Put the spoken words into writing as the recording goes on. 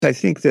I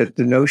think that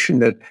the notion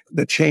that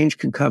the change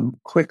can come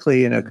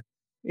quickly in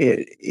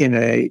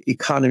a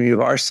economy of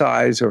our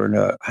size or in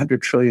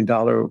 $100 trillion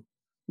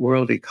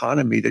world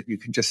economy, that you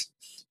can just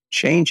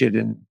change it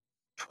in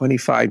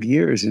 25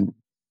 years and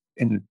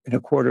in a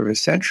quarter of a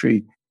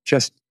century,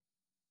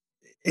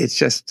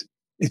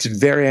 it's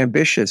very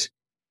ambitious.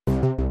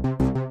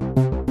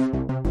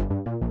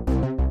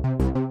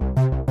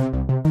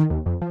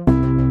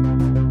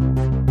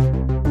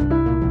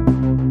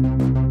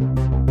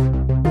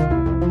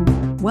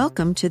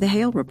 Welcome to the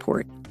Hale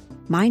Report.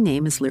 My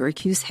name is Lyra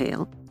Hughes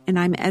Hale, and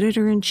I'm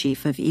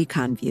editor-in-chief of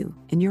EconView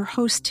and your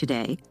host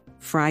today,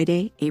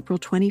 Friday, April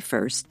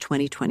 21st,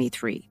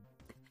 2023.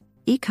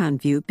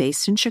 EconView,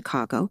 based in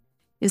Chicago,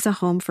 is a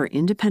home for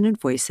independent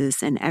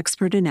voices and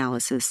expert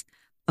analysis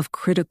of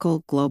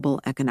critical global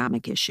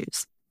economic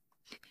issues.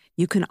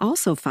 You can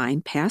also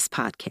find past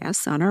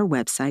podcasts on our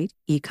website,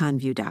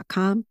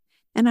 econview.com,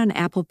 and on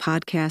Apple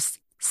Podcasts,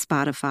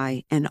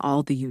 Spotify, and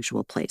all the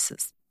usual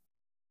places.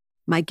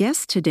 My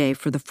guest today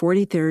for the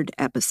 43rd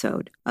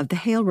episode of the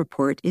Hale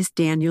Report is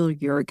Daniel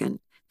Yergin,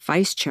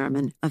 Vice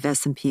Chairman of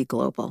S&P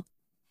Global.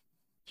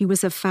 He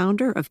was a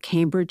founder of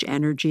Cambridge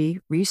Energy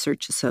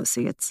Research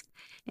Associates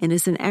and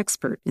is an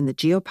expert in the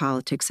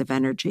geopolitics of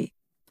energy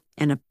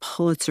and a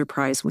Pulitzer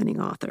Prize-winning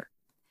author.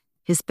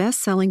 His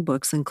best-selling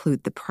books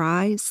include The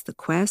Prize, The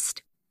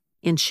Quest,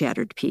 and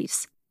Shattered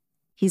Peace.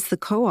 He's the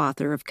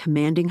co-author of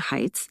Commanding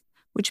Heights,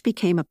 which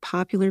became a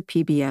popular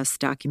PBS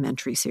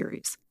documentary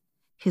series.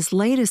 His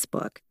latest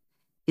book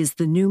is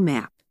The New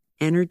Map,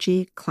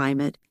 Energy,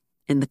 Climate,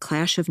 and the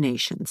Clash of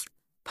Nations,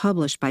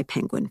 published by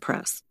Penguin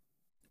Press.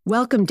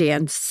 Welcome,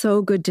 Dan.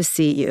 So good to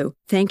see you.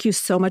 Thank you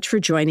so much for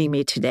joining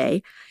me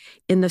today.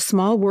 In the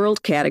small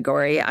world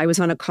category, I was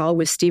on a call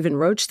with Stephen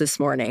Roach this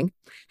morning,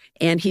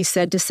 and he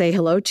said to say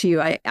hello to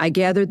you. I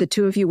gathered the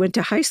two of you went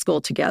to high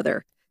school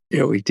together.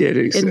 Yeah, we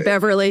did. In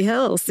Beverly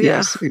Hills.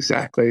 Yes,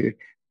 exactly.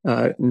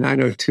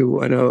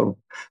 90210.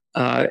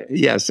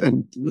 Yes,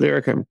 and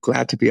Lyric, I'm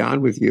glad to be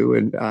on with you,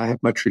 and I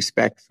have much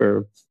respect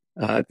for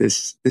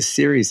this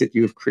series that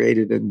you've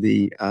created and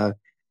the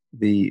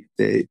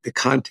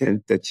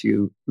content that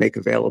you make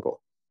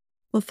available.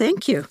 Well,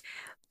 thank you.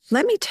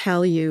 Let me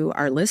tell you,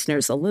 our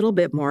listeners, a little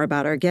bit more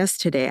about our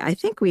guest today. I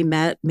think we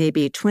met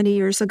maybe 20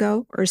 years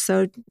ago or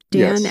so,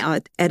 Dan,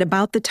 yes, at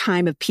about the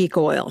time of peak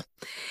oil.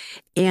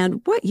 And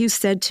what you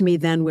said to me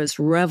then was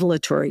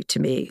revelatory to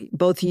me,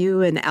 both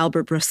you and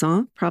Albert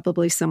Bresson,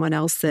 probably someone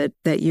else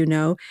that you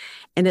know,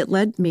 and it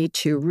led me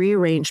to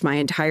rearrange my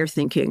entire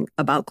thinking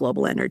about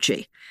global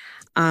energy.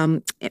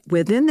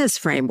 Within this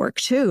framework,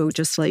 too,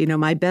 just to let you know,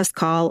 my best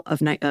call of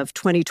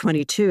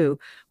 2022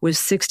 was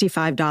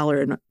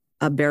 $65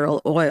 a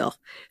barrel oil.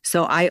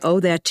 So I owe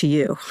that to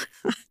you.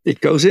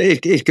 It goes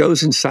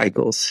in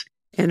cycles.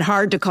 And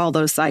hard to call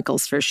those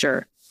cycles for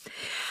sure.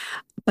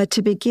 But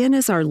to begin,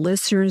 as our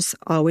listeners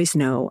always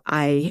know,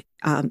 I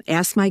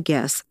ask my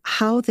guests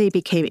how they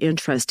became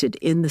interested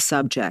in the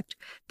subject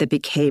that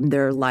became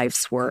their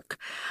life's work.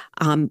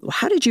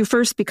 How did you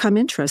first become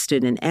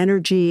interested in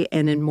energy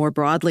and in more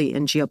broadly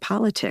in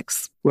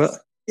geopolitics? Well,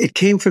 it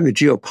came from the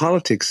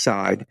geopolitics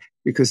side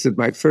because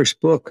my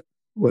first book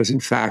was, in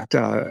fact,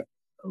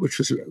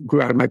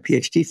 grew out of my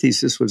PhD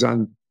thesis, was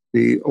on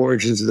the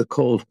origins of the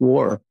Cold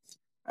War.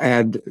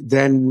 And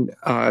then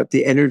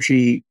the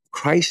energy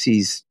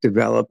crises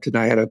developed, and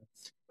I had a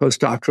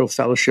postdoctoral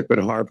fellowship at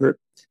Harvard,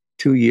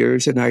 2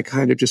 years, and I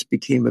kind of just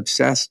became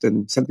obsessed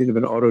and something of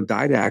an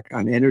autodidact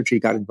on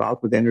energy, got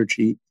involved with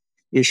energy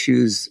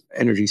issues,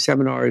 energy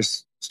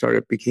seminars,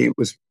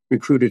 was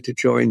recruited to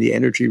join the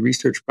energy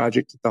research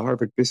project at the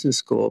Harvard Business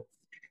School.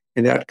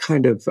 And that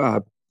kind of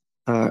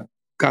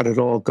got it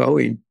all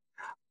going.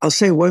 I'll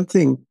say one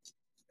thing,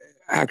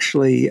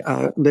 actually,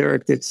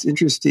 Lyric, that's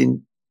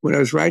interesting. When I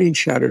was writing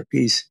Shattered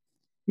Peace,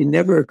 it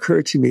never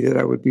occurred to me that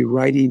I would be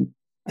writing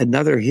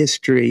another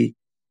history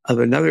of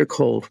another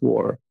Cold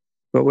War.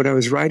 But when I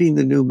was writing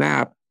The New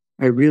Map,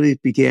 I really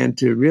began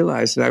to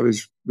realize that I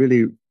was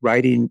really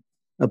writing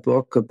a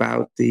book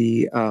about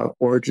the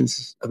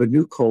origins of a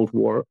new Cold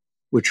War,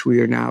 which we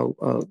are now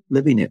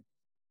living in.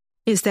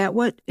 Is that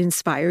what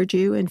inspired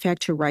you, in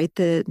fact, to write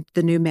the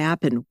New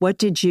Map? And what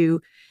did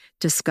you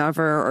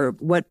discover, or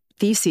what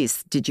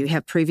theses did you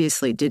have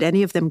previously? Did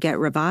any of them get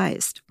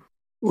revised?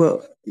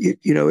 Well,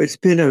 you know, it's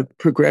been a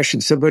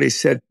progression. Somebody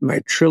said my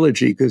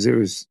trilogy, because there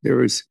was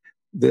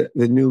the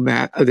New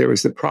Map, there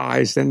was The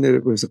Prize, then there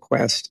was The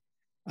Quest,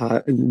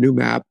 and The New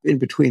Map. In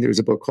between, there was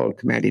a book called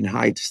Commanding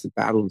Heights, The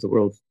Battle of the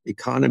World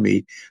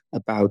Economy,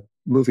 about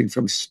moving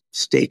from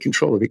state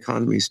control of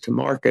economies to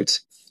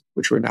markets,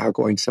 which we're now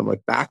going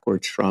somewhat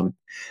backwards from.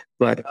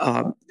 But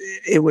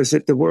it was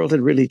that the world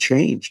had really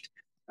changed.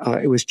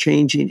 It was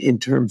changing in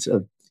terms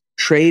of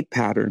trade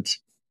patterns.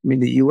 I mean,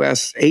 the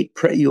U.S., 8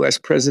 U.S.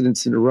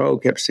 presidents in a row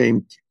kept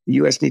saying the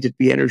U.S. needed to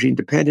be energy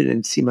independent, and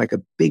it seemed like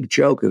a big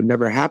joke. It would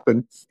never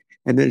happen.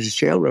 And then there's a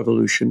shale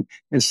revolution,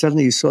 and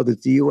suddenly you saw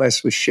that the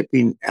U.S. was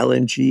shipping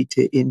LNG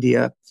to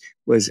India,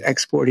 was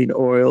exporting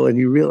oil, and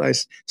you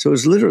realized, so it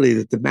was literally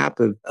that the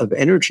map of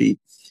energy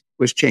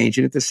was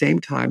changing. At the same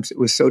time, it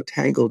was so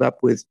tangled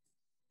up with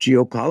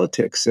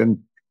geopolitics. And,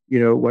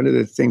 one of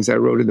the things I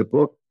wrote in the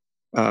book,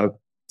 uh,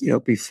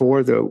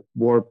 before the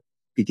war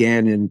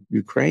began in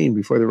Ukraine,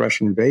 before the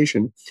Russian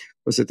invasion,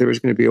 was that there was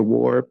going to be a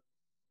war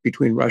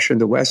between Russia and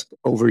the West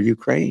over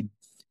Ukraine,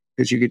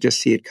 because you could just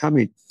see it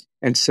coming.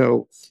 And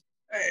so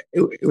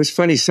it was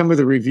funny. Some of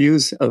the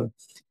reviews of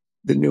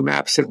the new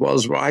map said, well,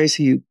 why is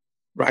he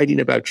writing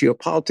about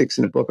geopolitics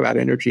in a book about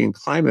energy and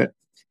climate?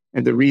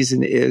 And the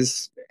reason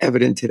is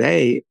evident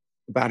today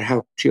about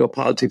how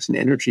geopolitics and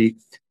energy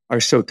are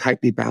so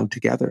tightly bound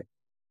together.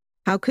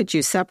 How could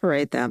you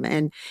separate them?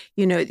 And,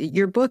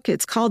 your book,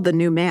 it's called The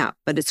New Map,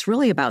 but it's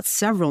really about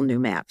several new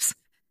maps,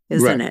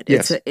 isn't Right. it?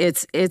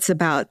 Yes. It's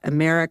about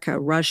America,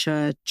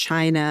 Russia,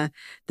 China,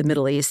 the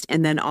Middle East,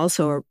 and then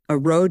also a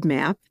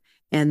roadmap,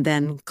 and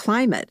then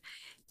climate.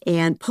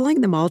 And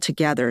pulling them all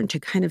together, and to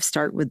kind of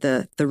start with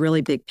the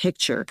really big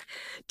picture,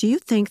 do you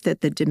think that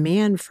the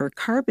demand for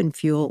carbon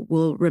fuel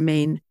will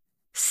remain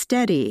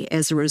steady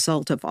as a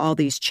result of all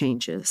these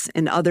changes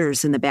and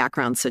others in the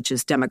background, such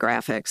as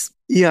demographics?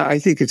 Yeah, I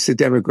think it's the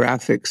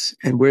demographics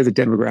and where the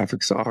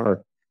demographics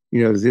are.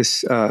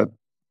 This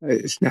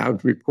it's now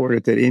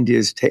reported that India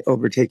is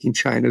overtaking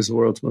China as the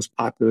world's most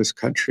populous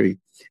country.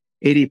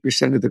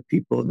 80% of the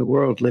people in the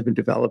world live in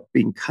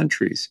developing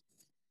countries.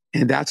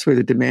 And that's where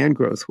the demand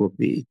growth will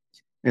be.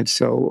 And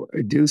so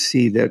I do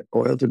see that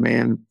oil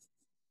demand,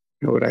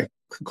 what I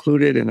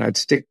concluded, and I'd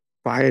stick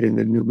by it in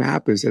the new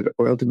map, is that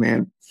oil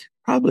demand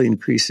probably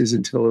increases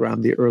until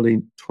around the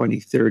early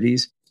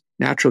 2030s.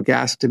 Natural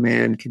gas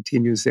demand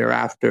continues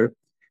thereafter.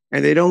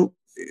 And they don't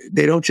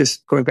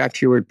just, going back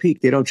to your word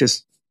peak, they don't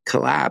just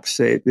collapse.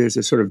 There's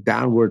a sort of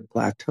downward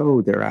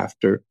plateau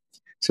thereafter.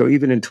 So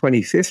even in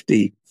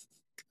 2050,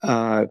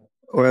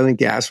 oil and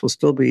gas will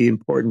still be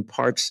important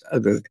parts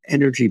of the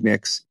energy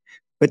mix,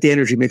 but the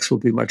energy mix will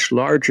be much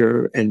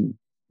larger, and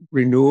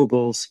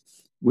renewables,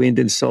 wind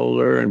and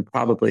solar, and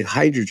probably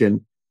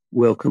hydrogen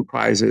will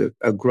comprise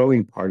a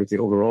growing part of the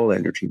overall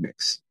energy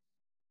mix.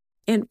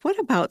 And what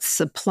about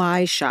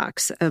supply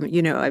shocks?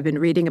 I've been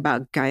reading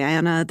about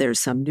Guyana. There's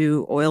some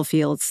new oil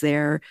fields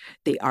there,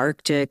 the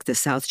Arctic, the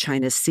South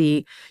China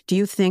Sea. Do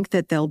you think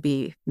that there'll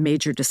be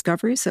major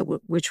discoveries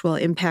which will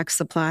impact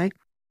supply?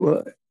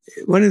 Well,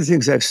 one of the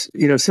things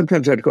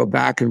sometimes I'd go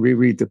back and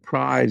reread the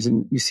prize,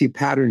 and you see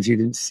patterns you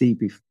didn't see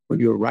before when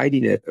you were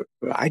writing it, or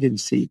I didn't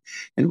see.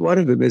 And one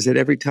of them is that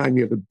every time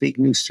you have a big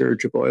new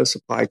surge of oil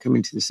supply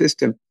coming to the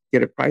system, you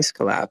get a price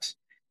collapse.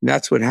 And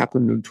that's what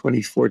happened in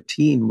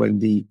 2014 when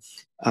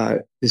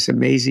this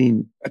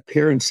amazing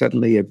appearance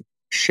suddenly of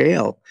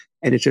shale,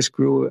 and it just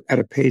grew at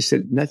a pace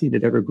that nothing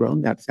had ever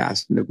grown that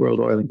fast in the world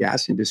oil and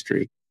gas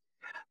industry.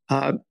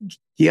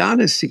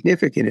 Guyana is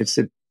significant. It's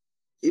the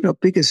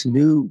biggest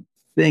new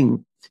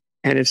thing,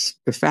 and it's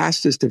the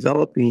fastest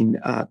developing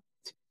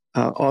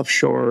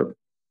offshore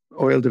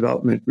oil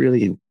development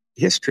really in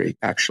history,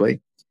 actually.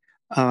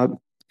 And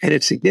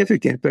it's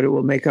significant, but it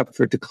will make up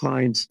for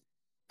declines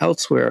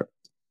elsewhere.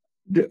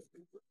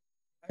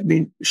 I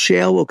mean,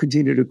 shale will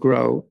continue to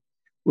grow.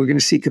 We're going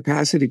to see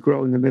capacity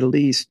grow in the Middle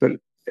East, but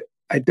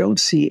I don't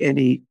see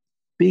any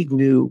big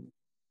new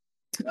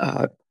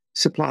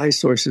supply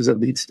sources, at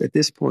least at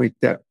this point,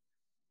 that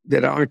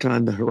aren't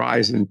on the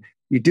horizon.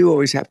 You do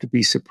always have to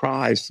be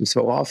surprised, and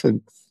so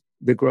often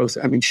the growth.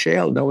 I mean,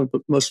 shale. No one,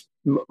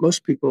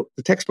 most people.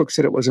 The textbook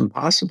said it was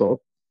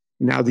impossible.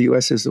 Now the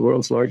U.S. is the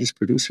world's largest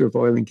producer of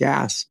oil and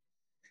gas.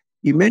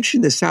 You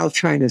mentioned the South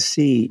China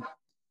Sea.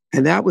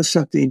 And that was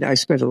something I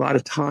spent a lot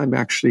of time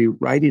actually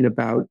writing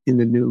about in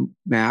the new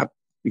map,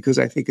 because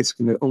I think it's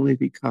going to only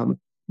become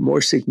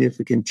more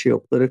significant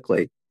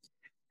geopolitically.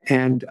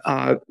 And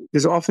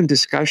there's often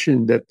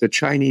discussion that the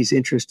Chinese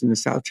interest in the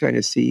South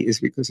China Sea is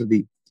because of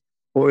the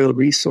oil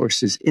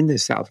resources in the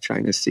South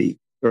China Sea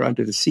or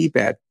under the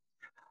seabed.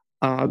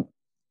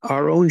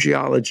 Our own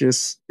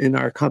geologists in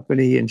our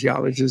company and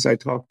geologists I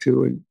talk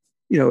to, and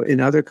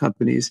in other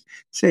companies,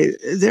 say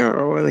there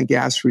are oil and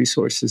gas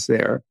resources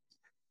there.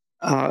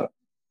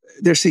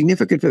 They're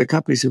significant for the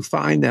companies who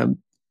find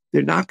them.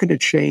 They're not going to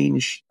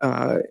change,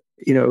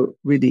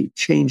 really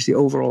change the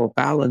overall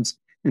balance.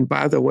 And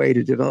by the way,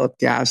 to develop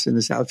gas in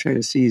the South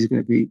China Sea is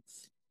going to be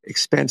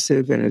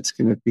expensive, and it's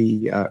going to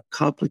be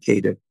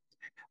complicated.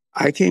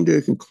 I came to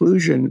the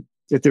conclusion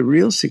that the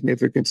real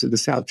significance of the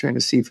South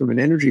China Sea from an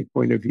energy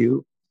point of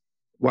view,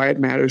 why it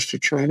matters to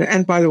China,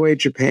 and by the way,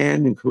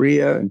 Japan and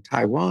Korea and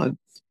Taiwan,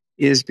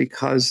 is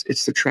because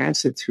it's the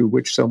transit through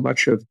which so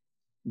much of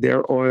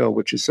their oil,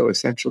 which is so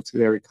essential to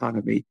their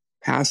economy,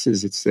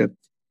 passes. It's the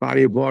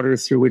body of water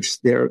through which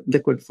their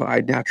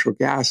liquefied natural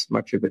gas,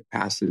 much of it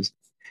passes.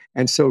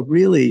 And so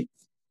really,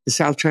 the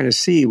South China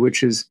Sea,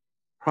 which is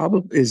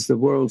the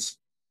world's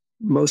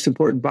most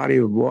important body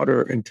of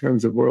water in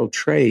terms of world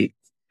trade,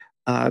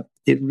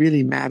 it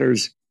really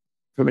matters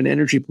from an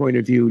energy point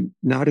of view,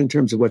 not in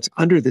terms of what's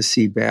under the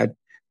seabed,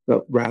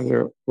 but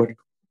rather what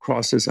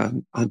crosses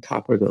on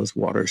top of those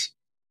waters.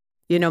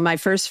 My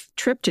first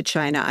trip to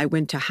China, I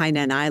went to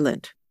Hainan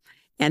Island.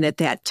 And at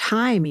that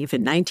time,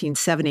 even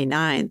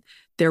 1979,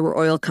 there were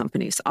oil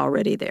companies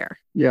already there.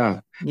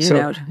 Yeah.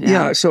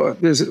 Yeah. So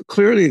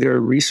there are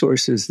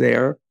resources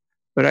there,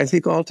 but I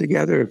think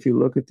altogether, if you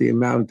look at the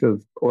amount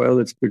of oil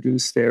that's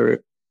produced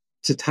there,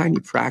 it's a tiny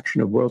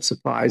fraction of world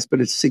supplies,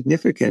 but it's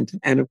significant.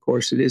 And of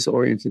course, it is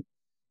oriented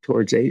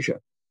towards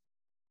Asia.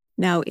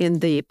 Now, in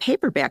the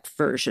paperback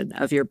version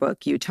of your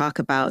book, you talk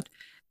about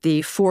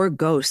the four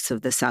ghosts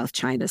of the South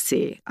China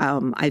Sea.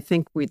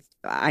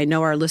 I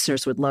know our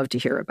listeners would love to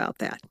hear about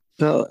that.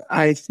 Well,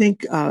 I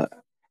think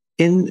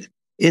in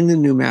in the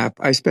new map,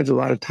 I spent a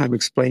lot of time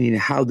explaining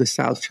how the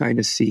South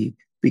China Sea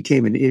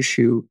became an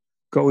issue,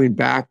 going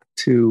back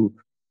to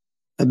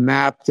a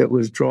map that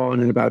was drawn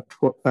in about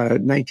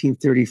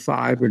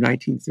 1935 or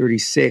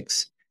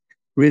 1936,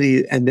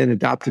 really, and then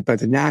adopted by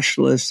the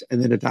nationalists,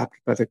 and then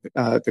adopted by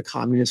the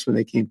communists when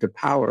they came to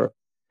power.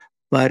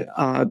 But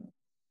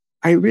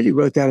I really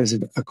wrote that as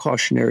a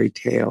cautionary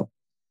tale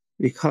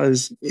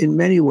because, in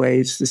many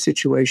ways, the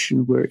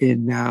situation we're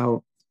in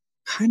now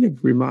kind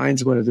of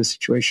reminds one of the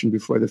situation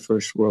before the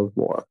First World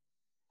War.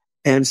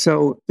 And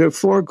so there are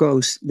four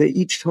ghosts. They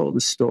each told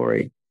a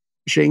story.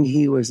 Zheng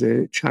He was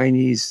a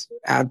Chinese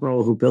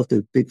admiral who built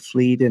a big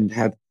fleet and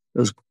had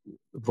those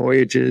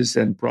voyages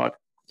and brought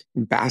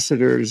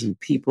ambassadors and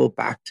people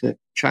back to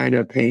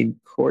China,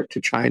 paying court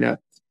to China.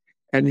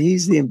 And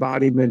he's the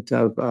embodiment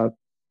of,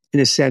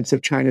 in a sense,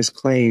 of China's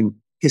claim,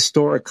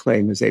 historic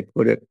claim, as they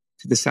put it,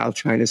 to the South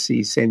China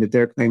Sea, saying that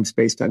their claim's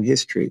based on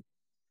history.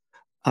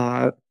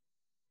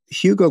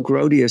 Hugo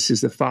Grotius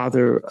is the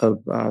father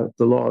of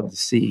the law of the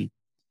sea.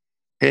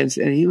 And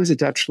he was a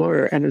Dutch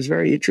lawyer, and it was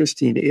very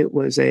interesting. It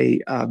was a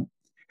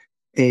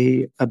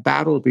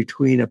battle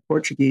between a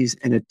Portuguese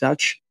and a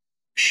Dutch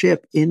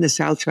ship in the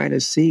South China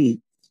Sea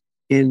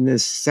in the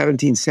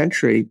 17th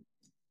century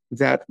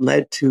that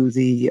led to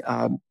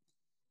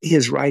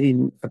his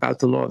writing about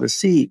the law of the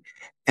sea.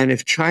 And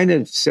if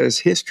China says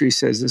history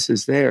says this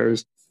is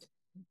theirs,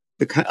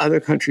 the other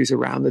countries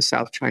around the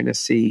South China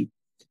Sea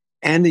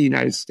and the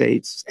United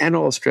States and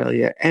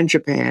Australia and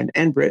Japan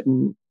and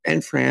Britain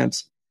and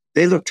France,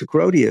 they look to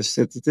Grotius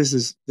that this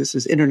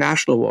is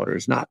international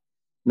waters, not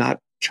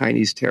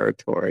Chinese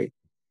territory.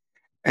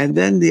 And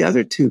then the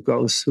other two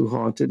ghosts who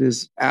haunted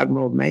is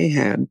Admiral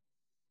Mahan,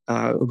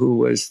 who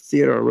was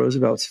Theodore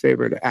Roosevelt's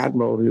favorite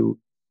admiral, who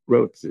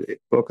wrote the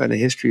book on the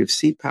history of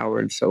sea power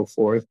and so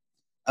forth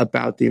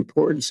about the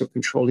importance of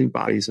controlling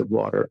bodies of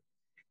water.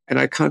 And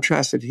I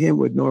contrasted him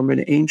with Norman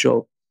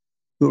Angell,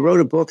 who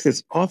wrote a book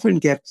that often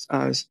gets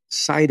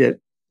cited,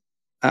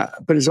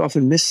 but is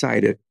often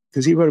miscited,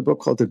 because he wrote a book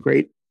called The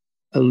Great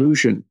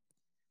Illusion,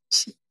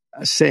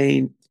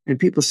 saying, and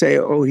people say,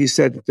 oh, he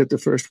said that the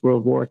First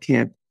World War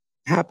can't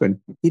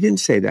happen. He didn't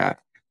say that.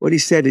 What he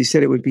said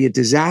it would be a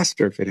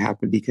disaster if it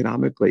happened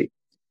economically.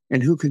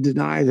 And who could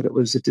deny that it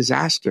was a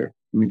disaster?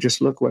 I mean,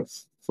 just look what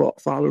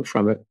followed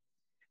from it.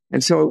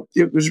 And so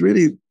it was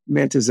really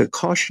meant as a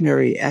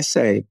cautionary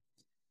essay,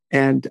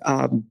 and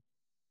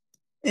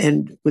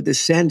with the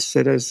sense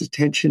that as the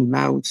tension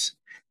mounts,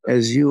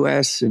 as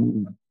U.S.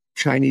 and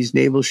Chinese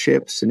naval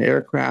ships and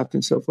aircraft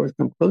and so forth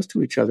come close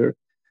to each other,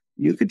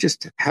 you could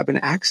just have an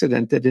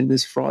accident that in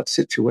this fraught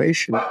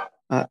situation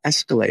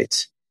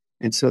escalates.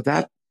 And so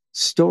that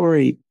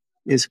story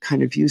is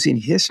kind of using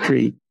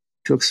history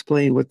to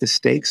explain what the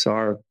stakes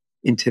are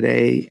in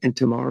today and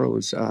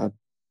tomorrow's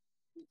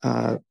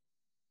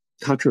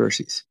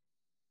controversies.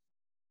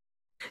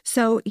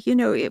 So,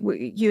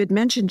 you had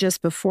mentioned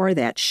just before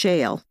that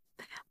shale,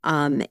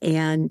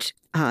 and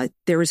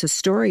there was a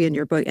story in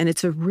your book, and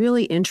it's a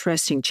really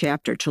interesting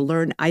chapter to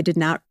learn. I did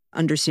not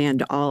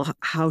understand all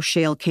how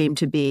shale came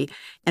to be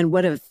and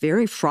what a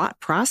very fraught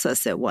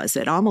process it was.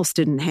 It almost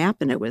didn't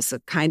happen. It was a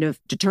kind of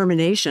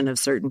determination of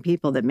certain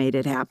people that made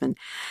it happen.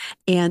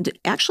 And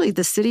actually,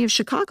 the city of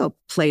Chicago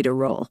played a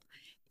role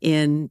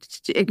in.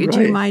 Right.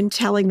 Do you mind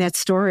telling that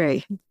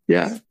story?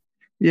 Yeah.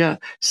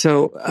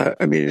 So,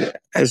 I mean,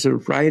 as a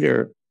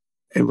writer,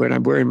 and when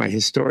I'm wearing my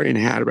historian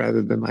hat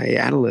rather than my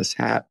analyst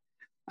hat,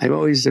 I'm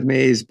always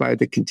amazed by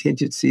the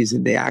contingencies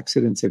and the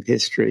accidents of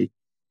history,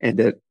 and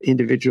that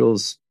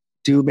individuals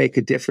do make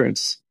a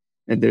difference.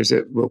 And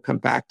we'll come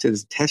back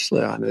to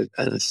Tesla on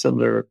a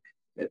similar,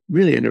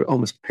 really in an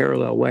almost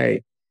parallel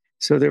way.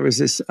 So there was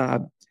this,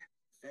 well,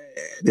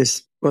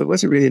 it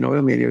wasn't really an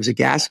oil man. It was a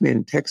gas man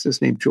in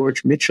Texas named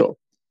George Mitchell.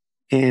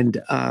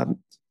 And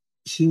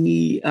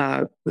he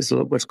was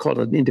what's called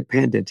an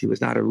independent. He was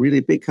not a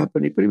really big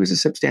company, but he was a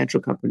substantial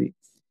company.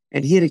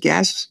 And he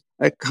had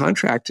a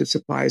contract to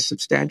supply a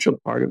substantial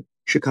part of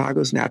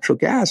Chicago's natural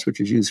gas, which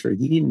is used for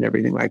heating and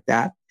everything like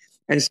that.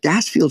 And his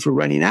gas fields were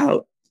running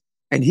out.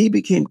 And he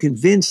became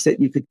convinced that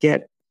you could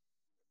get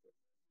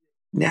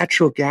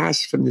natural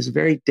gas from this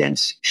very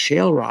dense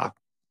shale rock.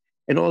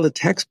 And all the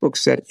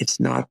textbooks said it's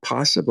not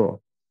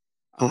possible.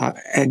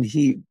 And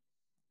he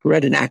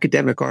read an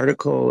academic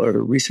article or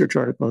a research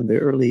article in the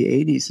early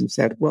 80s and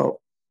said,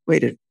 well,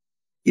 wait,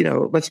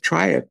 let's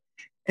try it.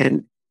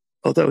 And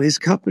although his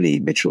company,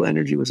 Mitchell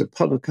Energy, was a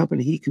public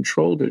company, he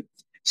controlled it.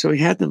 So he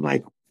had them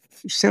like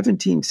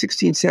 16,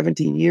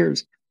 17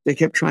 years. They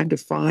kept trying to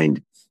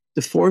find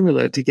the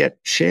formula to get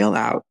shale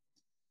out.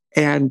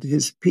 And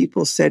his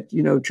people said,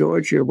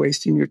 George, you're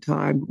wasting your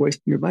time,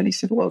 wasting your money. He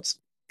said, well, it's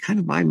kind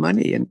of my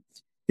money. And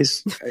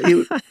his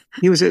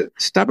he was a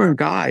stubborn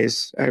guy.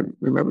 I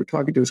remember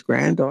talking to his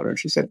granddaughter, and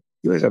she said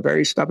he was a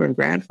very stubborn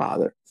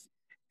grandfather.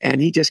 And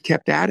he just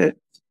kept at it.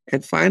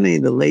 And finally,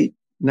 in the late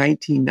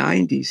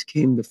 1990s,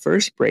 came the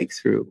first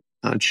breakthrough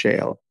on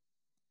shale,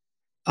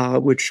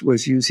 which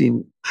was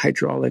using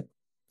hydraulic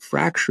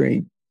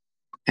fracturing.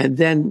 And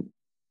then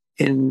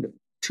in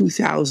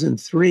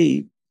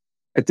 2003,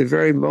 at the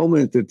very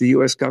moment that the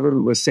U.S.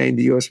 government was saying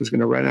the U.S. was going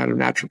to run out of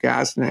natural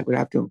gas and that would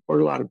have to import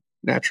a lot of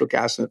natural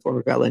gas in the form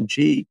of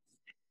LNG,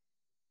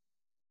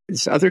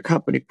 this other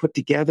company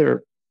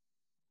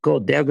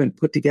called Devon,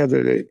 put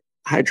together the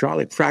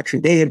hydraulic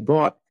fracturing. They had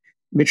bought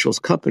Mitchell's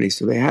company,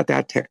 so they had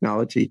that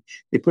technology.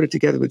 They put it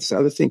together with this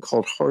other thing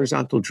called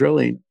horizontal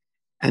drilling.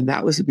 And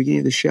that was the beginning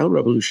of the shale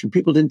revolution.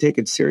 People didn't take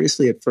it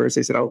seriously at first.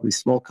 They said, oh, these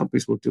small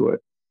companies will do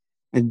it.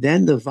 And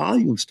then the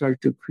volume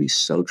started to increase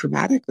so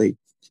dramatically.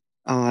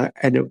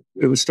 And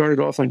it was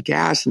started off on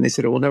gas, and they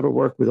said it will never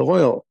work with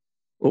oil.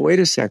 Well, wait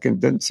a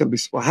second. Then somebody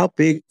said, well, how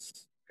big,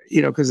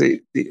 because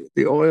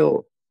the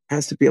oil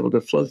has to be able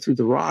to flow through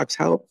the rocks.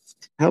 How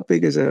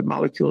big is a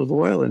molecule of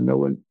oil? And no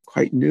one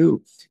quite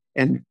knew.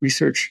 And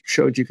research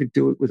showed you could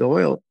do it with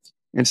oil.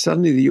 And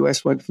suddenly the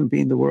U.S. went from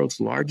being the world's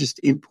largest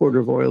importer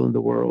of oil in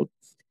the world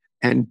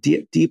and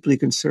deeply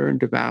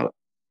concerned about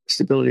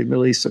stability of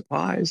Middle East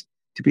supplies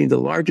to being the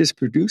largest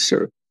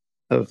producer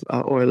of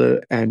oil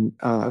and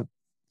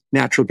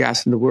natural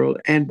gas in the world.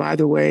 And by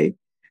the way,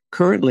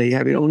 currently,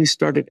 having only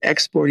started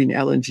exporting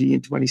LNG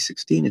in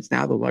 2016, it's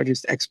now the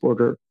largest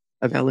exporter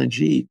of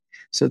LNG.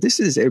 So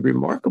this is a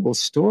remarkable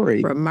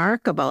story.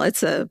 Remarkable.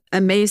 It's an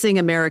amazing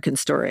American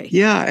story.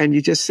 Yeah. And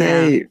you just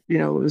say,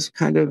 it was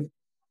kind of,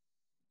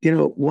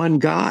 one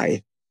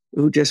guy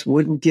who just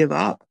wouldn't give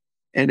up.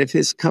 And if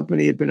his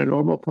company had been a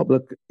normal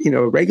public,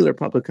 a regular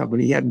public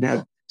company, he hadn't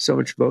had so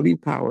much voting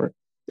power,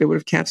 they would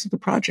have canceled the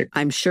project.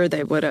 I'm sure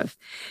they would have.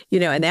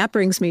 And that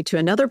brings me to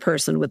another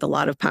person with a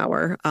lot of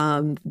power,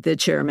 the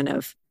chairman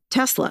of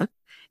Tesla,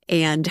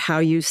 and how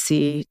you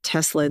see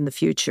Tesla in the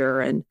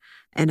future and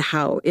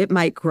how it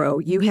might grow.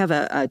 You have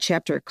a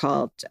chapter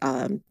called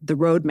The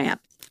Roadmap,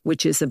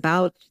 which is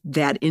about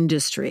that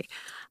industry.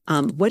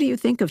 What do you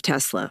think of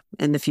Tesla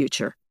in the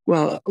future?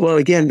 Well,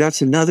 again,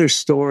 that's another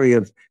story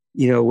of,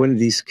 one of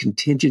these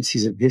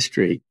contingencies of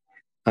history.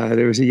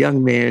 There was a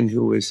young man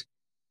who was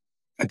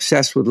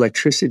obsessed with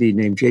electricity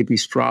named J.B.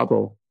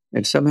 Straubel,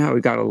 and somehow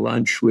he got a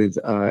lunch with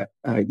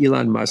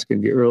Elon Musk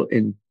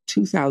in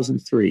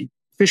 2003,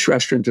 fish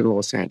restaurant in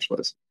Los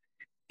Angeles.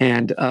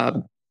 And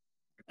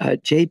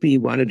JB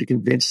wanted to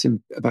convince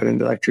him about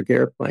an electric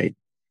airplane.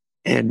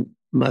 And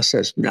Musk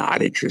says,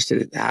 not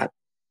interested in that.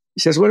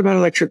 He says, what about an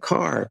electric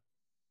car?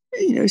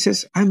 He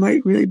says, I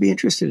might really be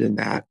interested in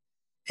that.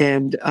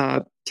 And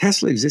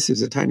Tesla exists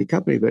as a tiny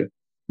company, but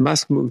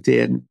Musk moved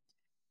in.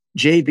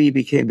 JB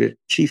became the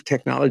chief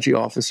technology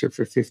officer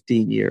for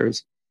 15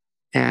 years.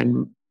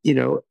 And,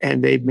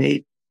 and they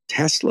made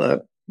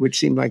Tesla, which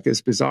seemed like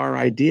this bizarre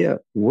idea,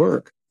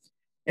 work.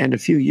 And a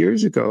few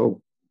years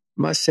ago,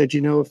 Musk said,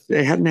 if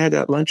they hadn't had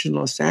that lunch in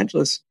Los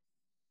Angeles,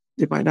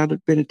 it might not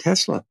have been a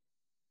Tesla.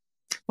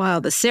 Wow,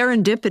 the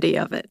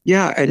serendipity of it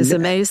is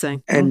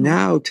amazing. And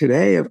now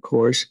today, of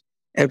course,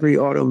 every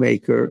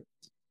automaker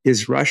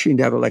is rushing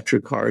to have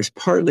electric cars,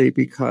 partly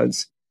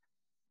because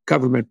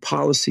government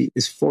policy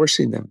is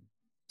forcing them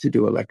to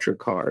do electric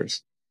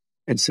cars.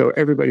 And so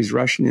everybody's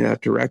rushing in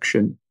that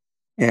direction.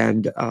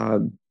 And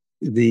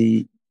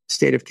the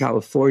state of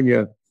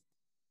California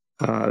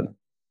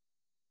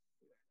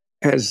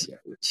has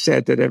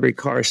said that every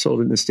car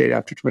sold in the state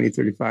after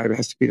 2035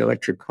 has to be an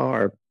electric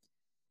car.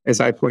 As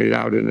I pointed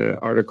out in an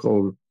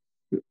article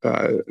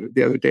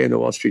the other day in the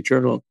Wall Street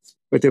Journal,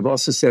 but they've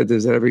also said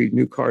that every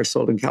new car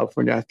sold in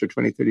California after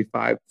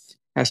 2035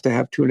 has to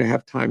have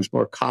 2.5 times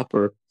more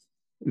copper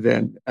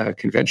than a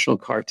conventional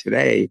car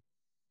today,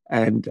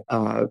 and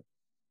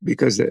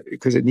because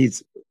it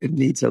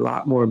needs a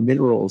lot more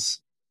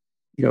minerals,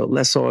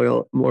 less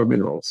oil, more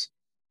minerals.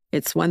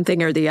 It's one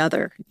thing or the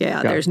other.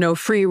 Yeah. There's no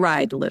free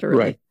ride, literally.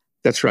 Right.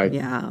 That's right.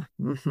 Yeah.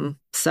 Mm-hmm.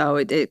 So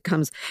it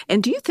comes.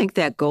 And do you think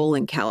that goal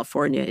in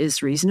California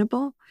is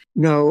reasonable?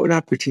 No,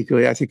 not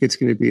particularly. I think it's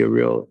going to be a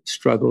real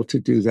struggle to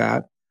do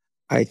that.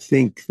 I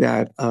think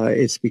that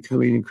it's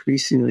becoming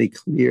increasingly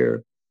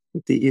clear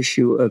that the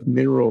issue of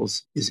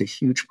minerals is a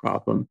huge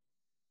problem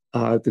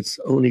that's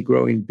only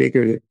growing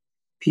bigger.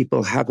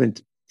 People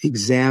haven't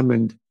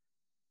examined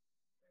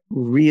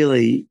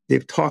really,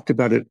 they've talked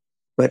about it,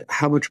 but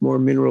how much more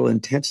mineral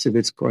intensive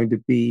it's going to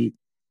be,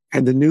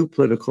 and the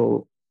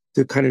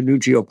kind of new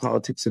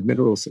geopolitics of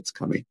minerals that's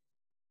coming.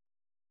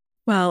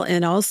 Well,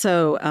 and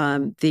also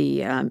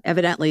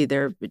evidently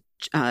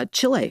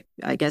Chile,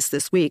 I guess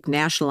this week,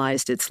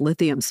 nationalized its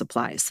lithium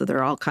supplies. So there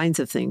are all kinds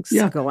of things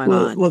going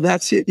on. Well,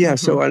 that's it. Yeah.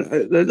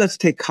 Mm-hmm. So let's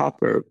take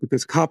copper,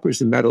 because copper is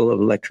the metal of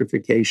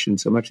electrification.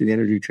 So much of the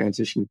energy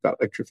transition is about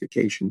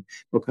electrification.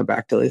 We'll come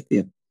back to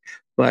lithium.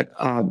 But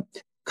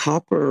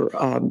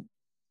copper,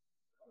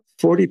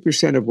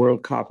 40% of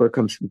world copper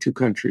comes from two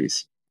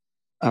countries,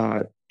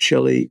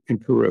 Chile and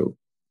Peru.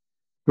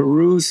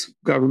 Peru's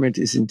government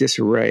is in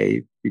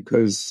disarray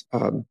because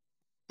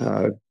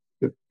the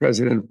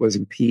president was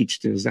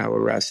impeached and is now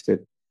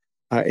arrested.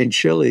 In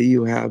Chile,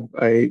 you have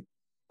a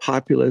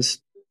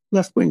populist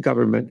left-wing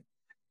government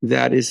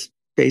that is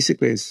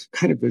basically, as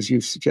kind of as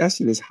you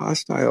suggested, is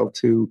hostile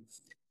to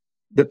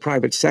the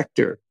private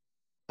sector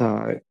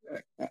uh,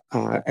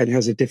 and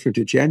has a different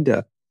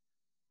agenda.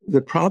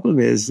 The problem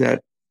is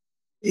that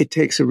it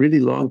takes a really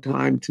long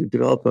time to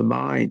develop a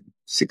mine,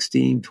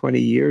 16, 20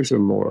 years or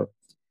more.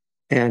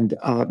 And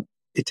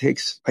it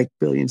takes like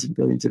billions and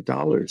billions of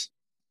dollars.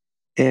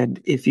 And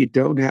if you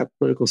don't have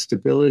political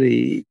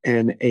stability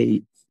and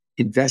a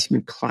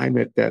investment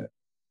climate that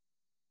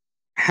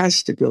has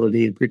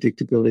stability and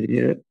predictability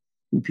in it,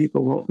 then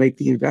people won't make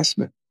the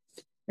investment.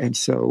 And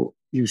so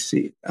you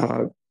see,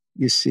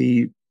 you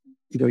see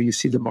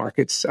the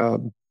markets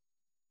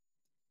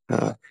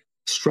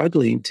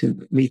struggling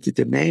to meet the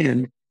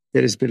demand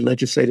that has been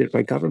legislated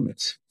by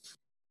governments.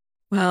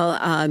 Well,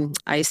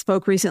 I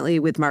spoke recently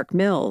with Mark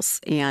Mills,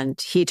 and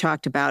he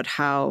talked about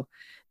how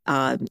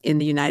in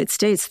the United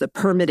States, the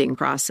permitting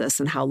process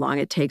and how long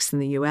it takes in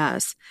the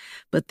U.S.,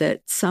 but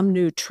that some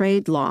new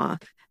trade law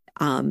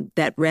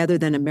that rather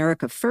than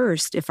America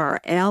first, if our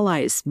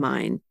allies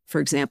mine,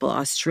 for example,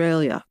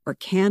 Australia or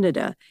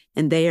Canada,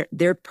 and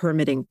their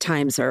permitting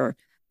times are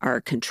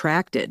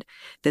contracted,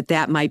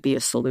 that might be a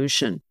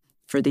solution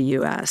for the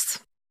U.S.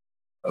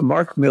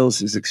 Mark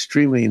Mills is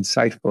extremely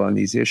insightful on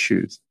these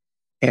issues.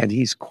 And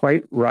he's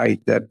quite right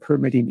that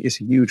permitting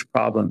is a huge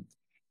problem.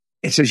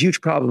 It's a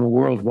huge problem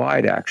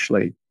worldwide,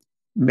 actually.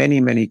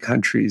 Many, many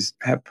countries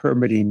have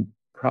permitting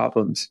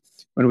problems.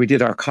 When we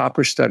did our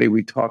copper study,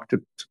 we talked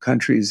to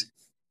countries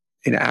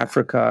in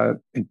Africa,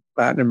 in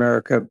Latin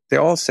America. They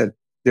all said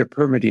their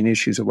permitting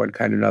issues of one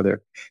kind or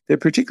another. They're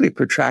particularly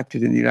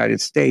protracted in the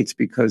United States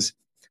because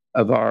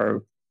of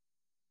our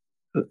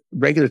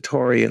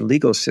regulatory and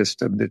legal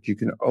system that you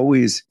can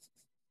always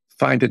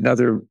find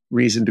another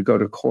reason to go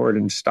to court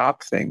and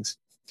stop things.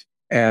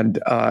 And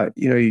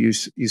you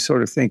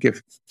sort of think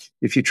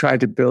if you tried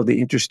to build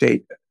the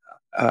interstate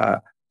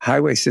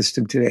highway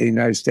system today in the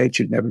United States,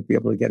 you'd never be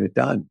able to get it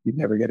done. You'd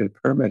never get it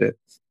permitted.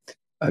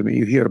 I mean,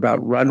 you hear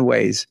about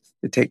runways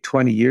that take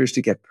 20 years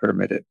to get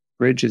permitted,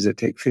 bridges that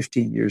take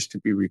 15 years to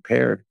be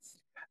repaired.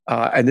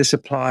 And this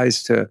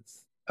applies to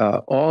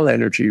all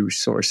energy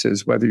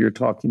resources, whether you're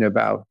talking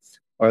about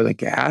oil and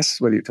gas,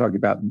 whether you're talking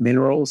about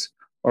minerals,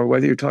 or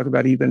whether you're talking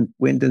about even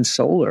wind and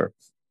solar,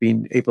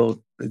 being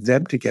able for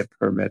them to get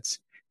permits.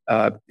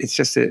 It's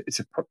just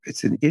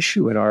it's an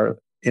issue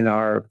in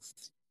our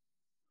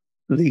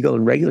legal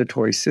and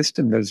regulatory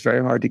system that is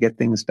very hard to get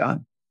things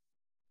done.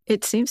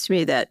 It seems to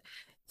me that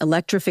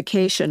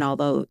electrification,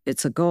 although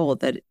it's a goal,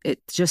 that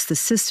the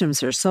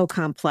systems are so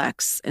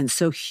complex and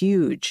so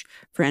huge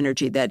for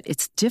energy that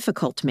it's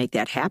difficult to make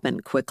that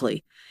happen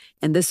quickly.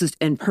 And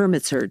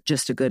permits are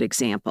just a good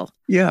example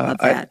of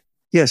that.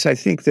 Yes, I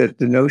think that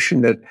the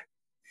notion that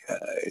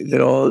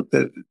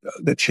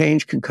the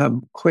change can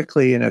come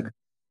quickly in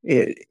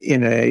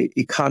a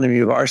economy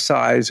of our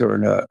size or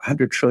in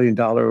 $100 trillion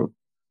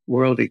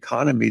world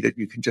economy, that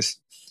you can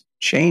just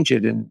change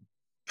it in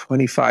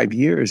 25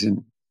 years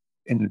and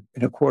in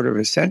a quarter of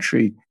a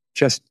century.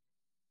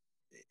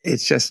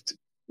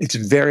 It's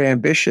very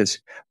ambitious.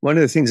 One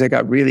of the things I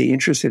got really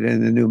interested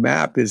in the new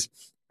map is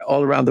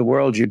all around the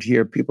world, you'd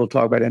hear people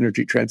talk about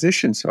energy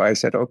transition. So I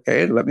said,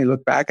 okay, let me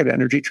look back at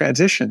energy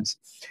transitions.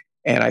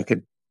 And I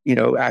could,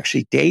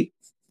 actually date,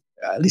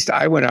 at least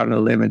I went out on a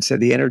limb and said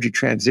the energy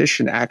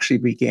transition actually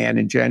began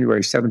in January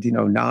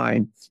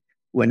 1709,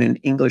 when an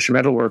English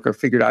metalworker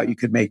figured out you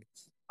could make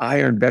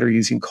iron better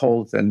using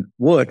coal than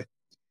wood.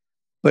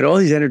 But all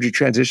these energy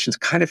transitions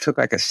kind of took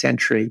like a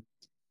century,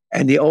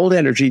 and the old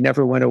energy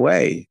never went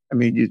away. I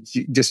mean,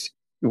 the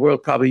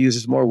world probably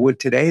uses more wood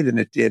today than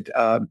it did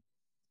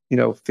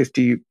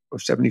 50 or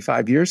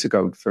 75 years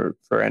ago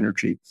for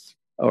energy.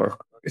 Or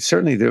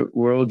certainly the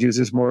world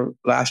uses more.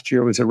 Last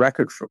year was a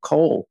record for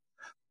coal.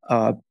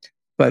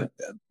 But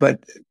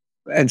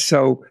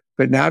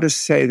now to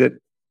say that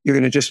you're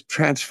going to just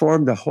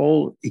transform the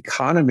whole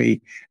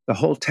economy, the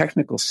whole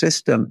technical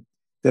system,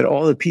 that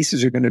all the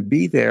pieces are going to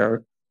be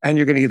there and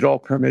you're going to get it all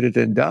permitted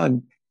and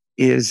done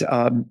is,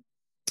 I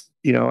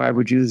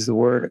would use the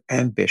word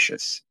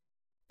ambitious.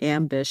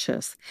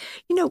 Ambitious.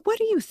 What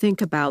do you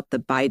think about the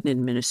Biden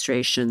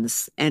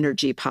administration's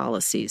energy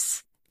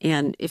policies?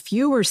 And if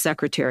you were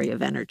Secretary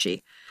of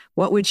Energy,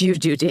 what would you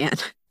do, Dan?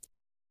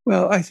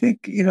 Well, I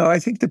think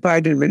the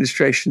Biden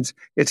administration's,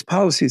 its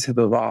policies have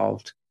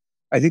evolved.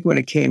 I think when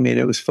it came in,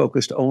 it was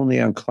focused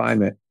only on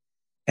climate.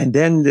 And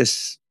then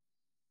this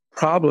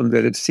problem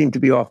that it seemed to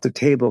be off the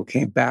table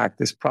came back,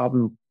 this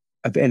problem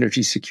of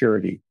energy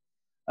security,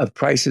 of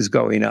prices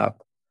going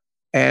up.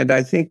 And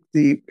I think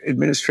the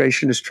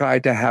administration has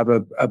tried to have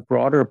a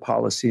broader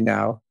policy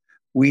now.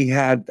 We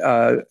had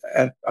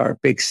at our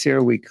big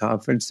CERAWeek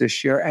conference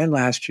this year and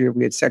last year,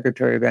 we had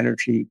Secretary of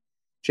Energy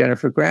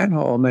Jennifer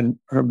Granholm and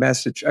her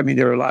message. I mean,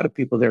 there are a lot of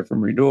people there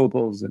from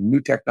renewables and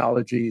new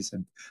technologies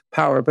and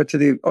power, but to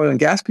the oil and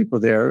gas people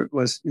there it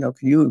was, can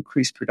you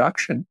increase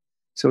production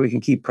so we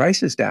can keep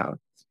prices down?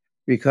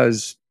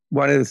 Because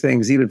one of the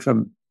things, even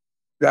from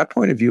that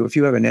point of view, if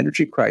you have an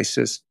energy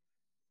crisis,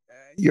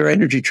 your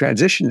energy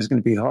transition is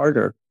going to be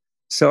harder.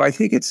 So I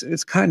think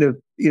it's kind of,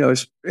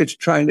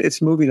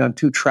 it's moving on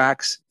two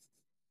tracks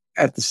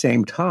at the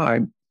same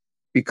time,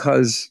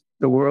 because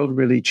the world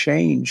really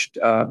changed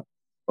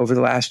over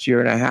the last year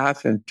and a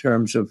half in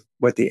terms of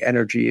what the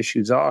energy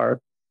issues are,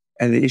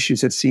 and the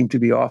issues that seem to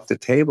be off the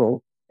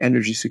table,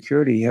 energy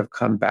security, have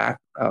come back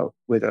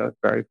with a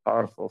very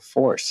powerful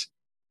force.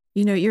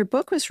 Your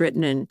book was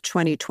written in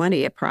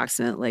 2020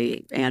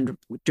 approximately, and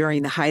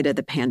during the height of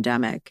the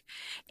pandemic.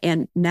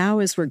 And now,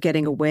 as we're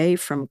getting away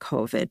from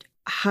COVID,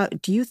 how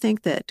do you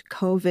think that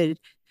COVID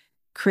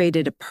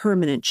created a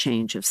permanent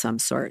change of some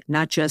sort,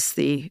 not just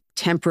the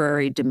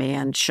temporary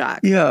demand shock?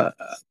 Yeah.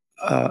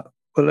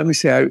 Well, let me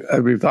say, I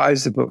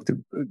revised the book.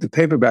 The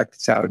paperback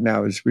that's out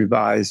now is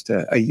revised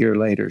a year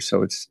later,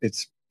 so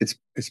it's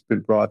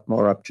been brought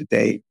more up to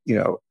date,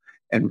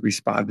 and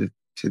responded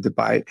to the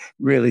Biden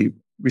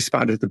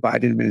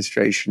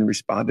administration,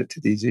 responded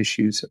to these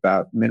issues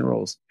about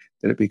minerals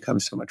that have become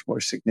so much more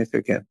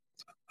significant.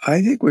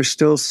 I think we're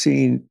still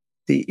seeing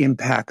the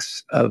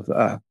impacts of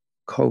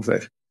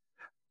COVID.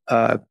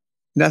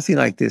 Nothing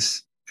like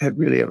this had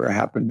really ever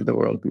happened to the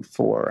world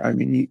before. I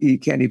mean, you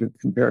can't even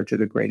compare it to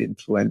the great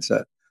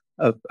influenza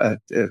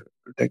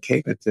that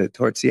came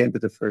towards the end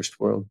of the First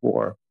World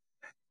War.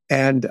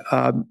 And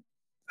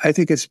I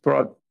think it's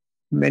brought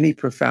many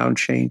profound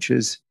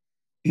changes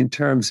in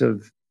terms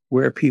of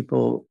where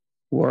people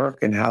work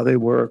and how they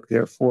work,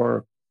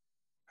 therefore,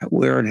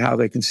 where and how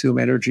they consume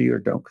energy or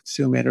don't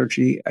consume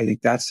energy. I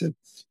think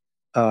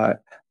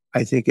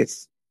I think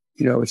it's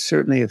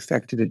certainly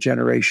affected a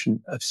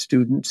generation of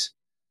students.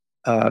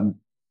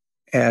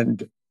 And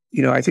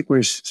I think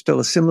we're still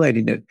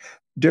assimilating it.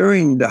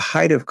 During the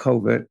height of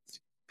COVID,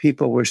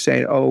 people were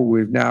saying, oh,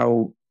 we've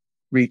now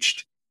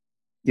reached,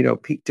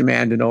 peak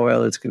demand in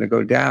oil, it's going to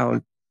go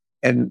down.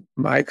 And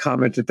my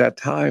comment at that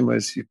time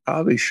was, you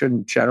probably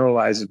shouldn't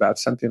generalize about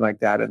something like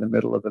that in the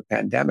middle of a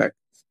pandemic.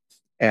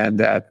 And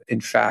that,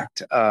 in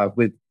fact,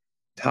 with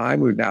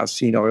time, we've now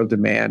seen oil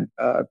demand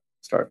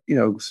start,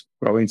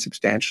 growing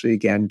substantially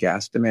again,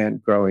 gas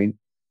demand growing,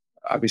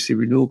 obviously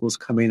renewables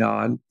coming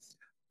on.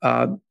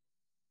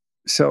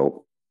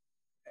 So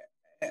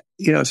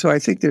I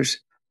think there's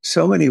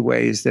so many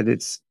ways that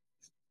it's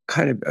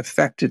kind of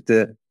affected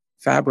the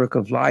fabric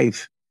of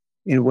life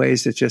in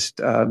ways that just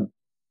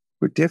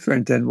were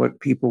different than what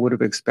people would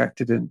have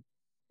expected in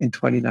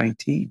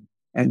 2019.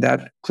 And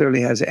that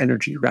clearly has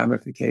energy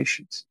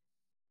ramifications.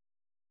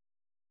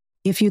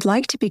 If you'd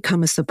like to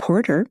become a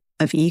supporter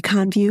of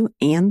EconView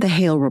and the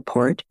Hale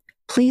Report,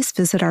 please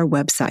visit our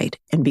website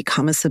and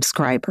become a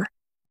subscriber.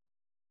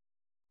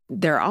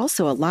 There are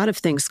also a lot of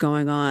things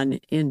going on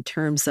in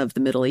terms of the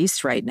Middle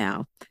East right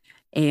now,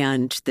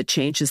 and the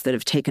changes that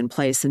have taken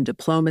place in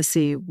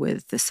diplomacy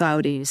with the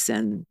Saudis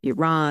and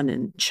Iran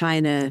and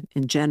China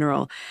in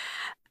general.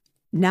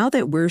 Now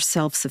that we're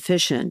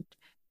self-sufficient,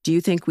 do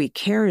you think we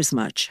care as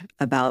much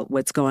about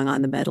what's going on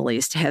in the Middle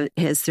East?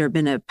 Has there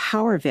been a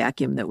power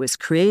vacuum that was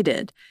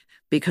created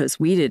because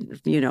we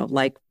didn't,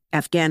 like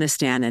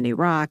Afghanistan and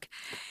Iraq?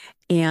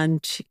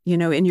 And,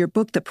 in your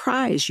book, The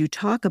Prize, you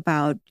talk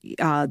about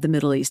the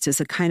Middle East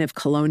as a kind of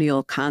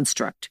colonial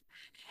construct.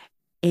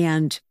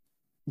 And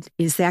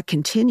is that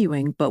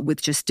continuing, but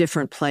with just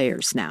different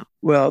players now?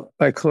 Well,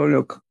 by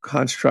colonial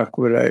construct,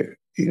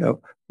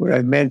 what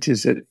I meant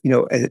is that,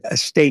 a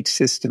state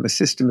system, a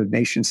system of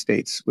nation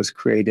states was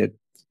created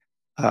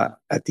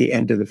at the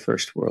end of the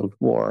First World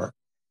War.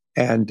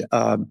 And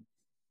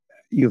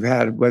you've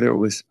had, whether it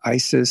was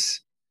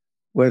ISIS,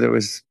 whether it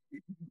was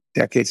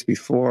decades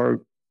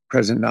before,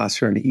 President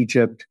Nasser in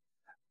Egypt,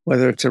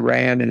 whether it's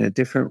Iran in a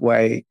different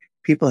way,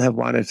 people have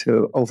wanted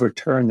to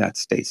overturn that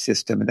state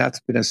system. And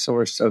that's been a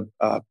source of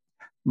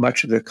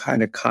much of the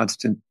kind of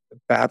constant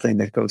battling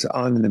that goes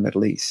on in the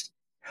Middle East.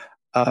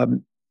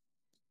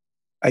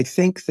 I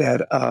think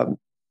that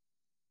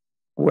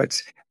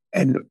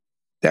and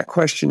that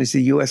question, is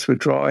the U.S.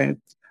 withdrawing?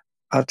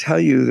 I'll tell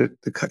you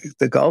that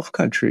the Gulf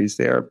countries,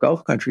 the Arab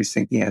Gulf countries,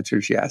 think the answer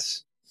is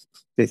yes.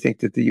 They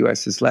think that the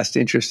U.S. is less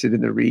interested in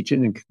the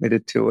region and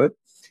committed to it.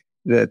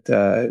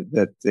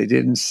 That they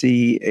didn't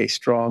see a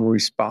strong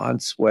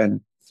response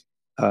when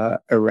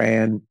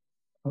Iran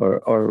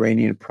or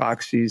Iranian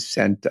proxies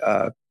sent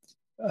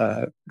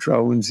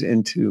drones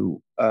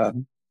into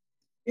Abu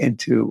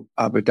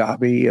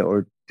Dhabi,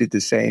 or did the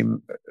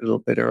same a little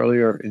bit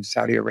earlier in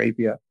Saudi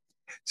Arabia.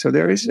 So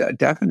there is a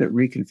definite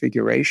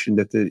reconfiguration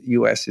that the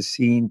U.S. is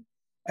seen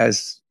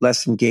as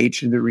less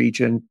engaged in the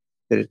region,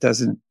 that it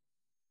doesn't,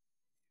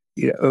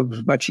 it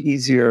was much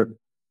easier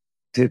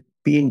to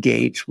be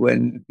engaged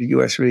when the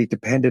U.S. really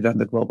depended on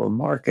the global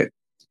market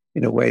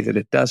in a way that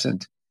it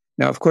doesn't.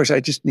 Now, of course, I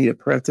just need a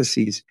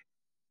parenthesis.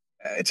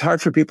 It's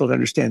hard for people to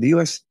understand. The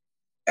U.S.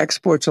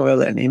 exports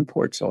oil and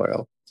imports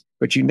oil,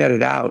 but you net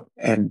it out,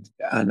 and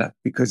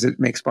because it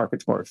makes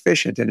markets more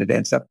efficient, and it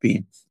ends up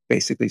being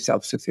basically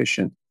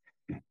self-sufficient.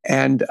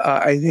 And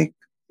I think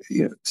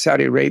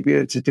Saudi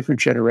Arabia, it's a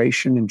different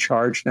generation in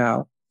charge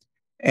now,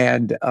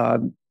 and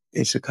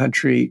it's a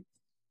country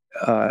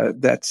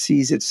that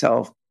sees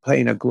itself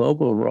playing a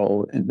global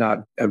role and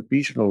not a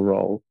regional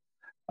role.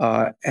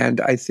 And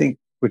I think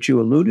what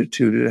you alluded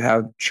to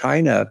have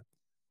China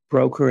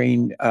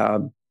brokering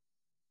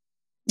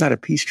not a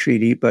peace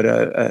treaty, but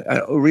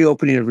a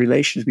reopening of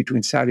relations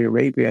between Saudi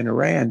Arabia and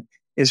Iran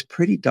is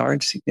pretty darn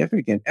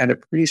significant and a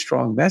pretty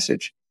strong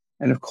message.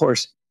 And of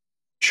course,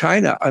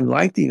 China,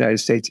 unlike the United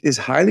States, is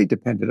highly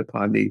dependent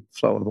upon the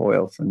flow of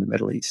oil from the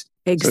Middle East.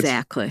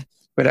 Exactly.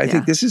 But I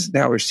think this is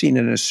now we're seeing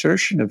an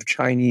assertion of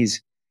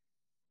Chinese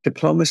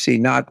diplomacy,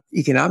 not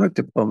economic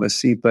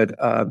diplomacy, but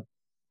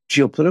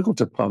geopolitical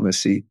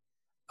diplomacy.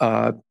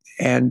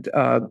 And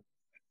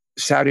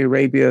Saudi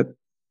Arabia,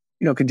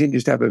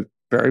 continues to have a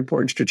very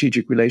important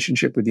strategic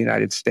relationship with the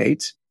United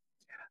States.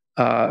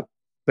 But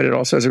it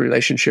also has a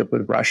relationship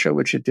with Russia,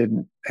 which it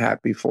didn't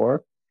have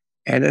before.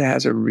 And it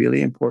has a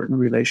really important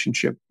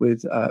relationship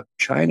with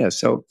China.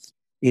 So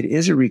it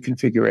is a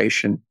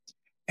reconfiguration.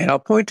 And I'll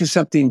point to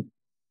something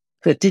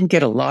that didn't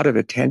get a lot of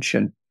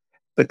attention,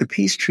 but the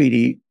peace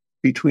treaty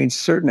between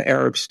certain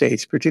Arab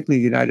states, particularly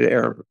the United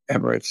Arab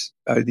Emirates,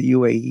 the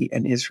UAE,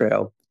 and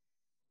Israel,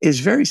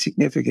 is very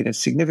significant. It's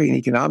significant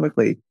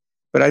economically.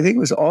 But I think it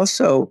was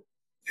also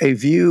a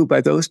view by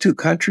those two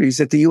countries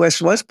that the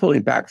U.S. was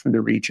pulling back from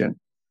the region,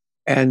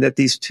 and that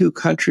these two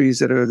countries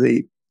that are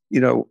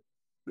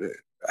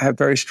have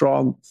very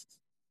strong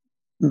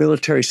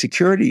military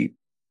security,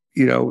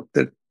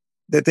 that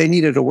they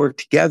needed to work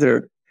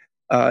together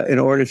in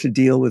order to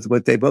deal with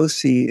what they both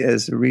see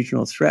as a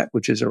regional threat,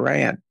 which is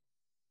Iran.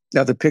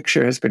 Now, the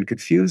picture has been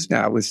confused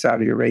now with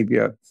Saudi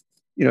Arabia.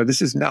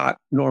 This is not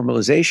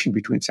normalization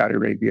between Saudi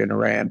Arabia and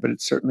Iran, but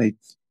it's certainly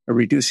a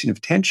reducing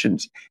of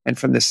tensions. And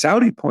from the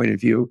Saudi point of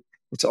view,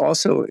 it's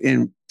also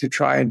to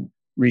try and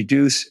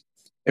reduce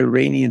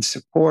Iranian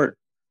support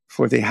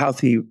for the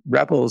Houthi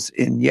rebels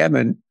in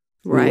Yemen,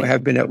 who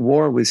have been at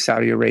war with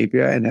Saudi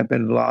Arabia and have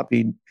been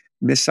lobbing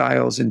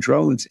missiles and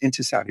drones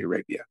into Saudi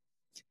Arabia.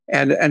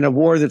 And a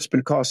war that's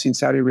been costing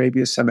Saudi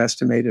Arabia some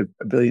estimated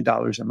 $1 billion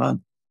a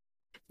month.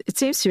 It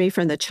seems to me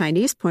from the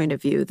Chinese point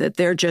of view that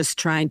they're just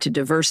trying to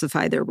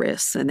diversify their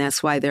risks. And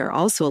that's why they're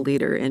also a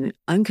leader in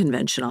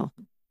unconventional,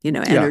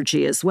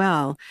 energy as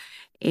well.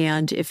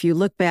 And if you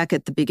look back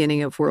at the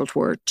beginning of World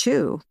War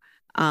II,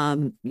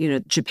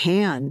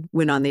 Japan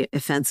went on the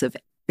offensive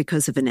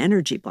because of an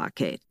energy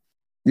blockade.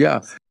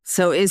 Yeah.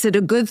 So is it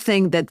a good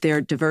thing that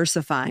they're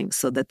diversifying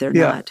so that they're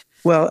not?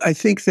 Well, I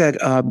think that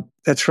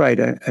that's right.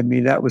 I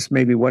mean, that was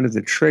maybe one of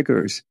the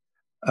triggers.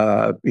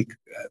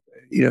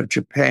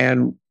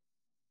 Japan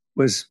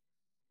was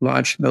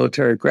launched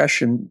military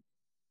aggression,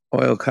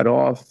 oil cut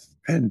off,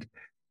 and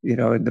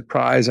in the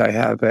prize I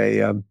have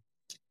a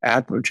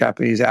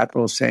Japanese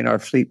admiral saying our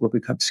fleet will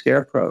become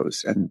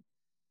scarecrows, and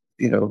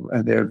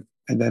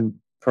then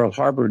Pearl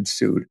Harbor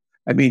ensued.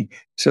 I mean,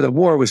 so the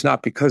war was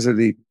not because of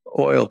the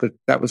oil, but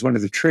that was one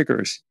of the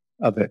triggers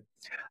of it.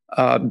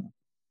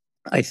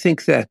 I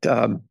think that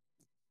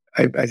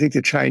I think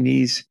the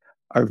Chinese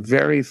are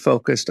very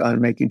focused on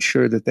making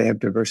sure that they have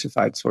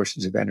diversified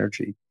sources of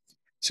energy.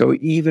 So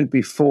even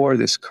before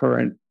this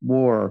current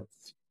war,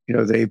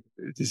 there's a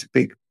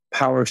big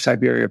Power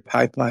Siberia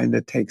pipeline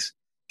that takes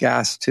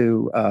gas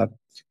to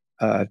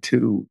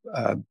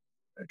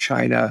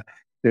China.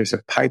 There's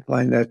a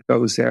pipeline that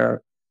goes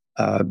there.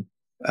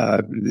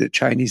 The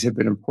Chinese have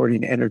been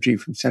importing energy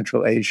from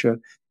Central Asia,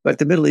 but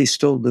the Middle East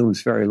still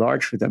looms very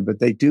large for them. But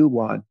they do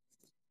want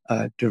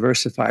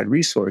diversified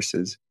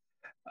resources.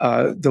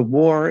 The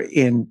war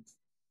in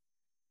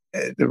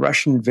the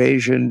Russian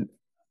invasion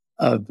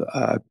of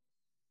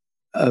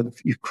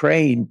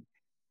Ukraine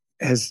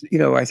has,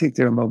 I think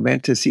there are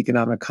momentous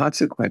economic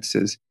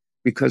consequences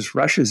because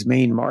Russia's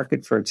main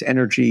market for its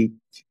energy,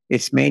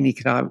 its main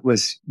economic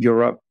was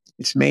Europe.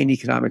 Its main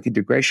economic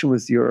integration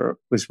with Europe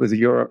was with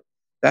Europe.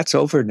 That's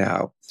over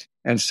now.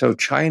 And so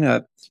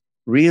China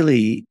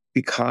really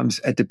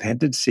becomes a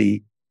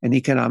dependency, an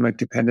economic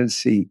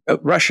dependency.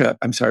 Russia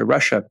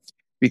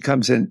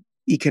becomes an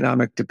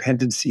economic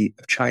dependency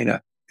of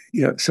China.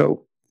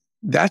 So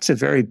that's a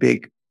very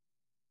big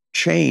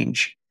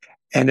change.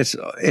 And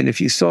if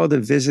you saw the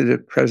visit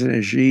of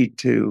President Xi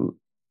to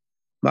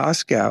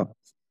Moscow,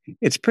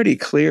 it's pretty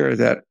clear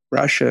that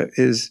Russia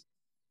is,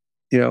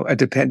 a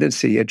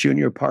dependency, a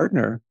junior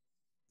partner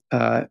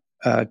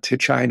to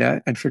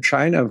China. And for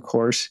China, of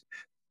course,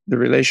 the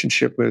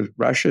relationship with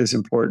Russia is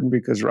important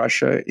because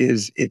Russia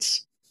is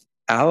its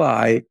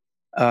ally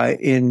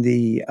in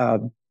the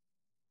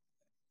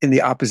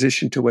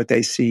opposition to what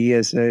they see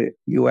as a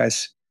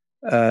U.S.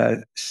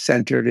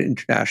 Centered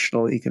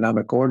international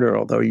economic order.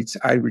 Although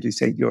I really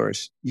say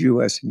U.S.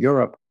 and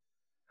Europe.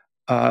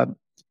 I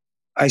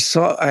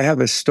have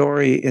a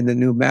story in the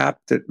new map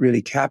that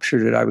really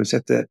captured it. I was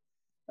at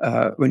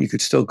when you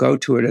could still go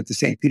to it at the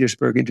St.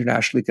 Petersburg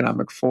International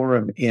Economic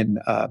Forum in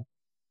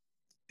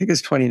think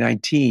it's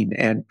 2019,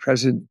 and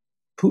President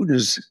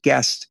Putin's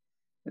guest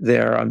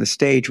there on the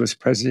stage was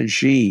President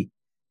Xi.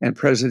 And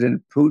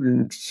President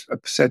Putin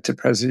said to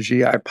President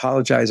Xi, I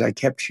apologize, I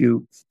kept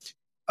you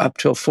up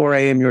till 4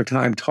 a.m. your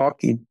time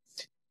talking.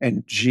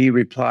 And Xi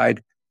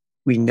replied,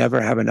 we never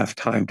have enough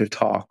time to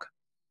talk.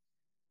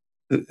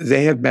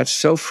 They have met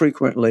so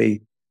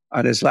frequently.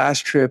 On his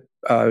last trip,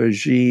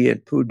 Xi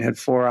and Putin had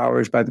 4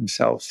 hours by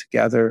themselves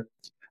together.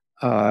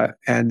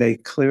 And they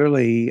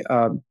clearly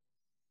are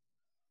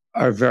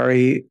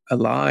very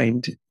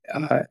aligned.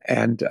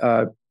 And,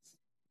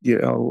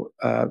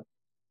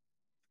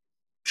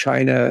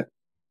 China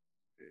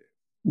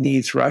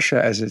needs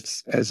Russia as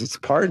its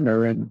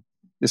partner in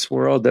this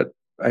world that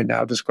I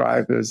now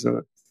describe as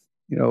a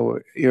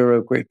era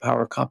of great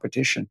power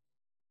competition.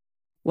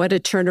 What a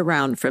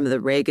turnaround from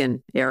the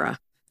Reagan era.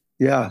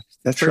 Yeah,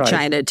 that's for right.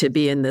 China to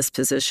be in this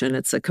position.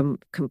 It's a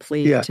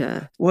complete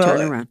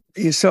turnaround.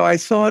 So I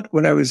thought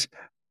when I was,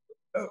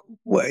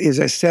 as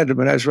I said,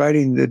 when I was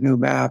writing the new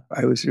map,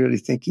 I was really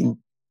thinking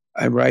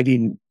I'm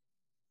writing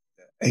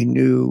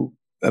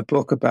a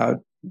book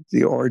about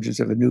the origins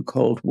of a new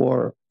Cold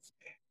War.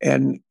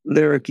 And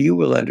Lyric, you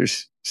will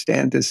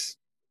understand this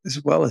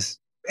as well as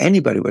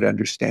anybody would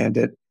understand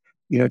it,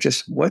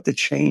 just what the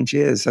change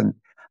is. And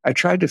I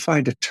tried to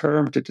find a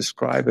term to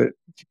describe it,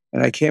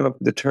 and I came up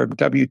with the term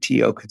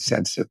WTO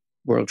consensus,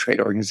 World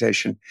Trade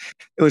Organization.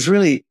 It was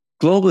really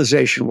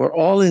globalization. We're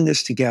all in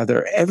this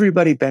together.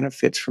 Everybody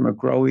benefits from a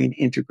growing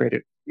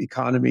integrated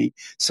economy.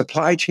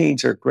 Supply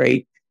chains are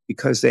great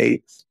because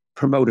they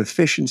promote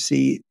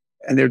efficiency,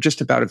 and they're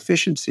just about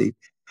efficiency.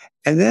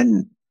 And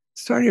then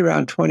starting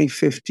around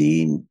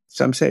 2015,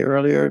 some say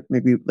earlier,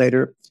 maybe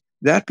later,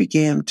 that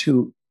began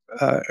to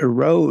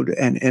erode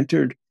and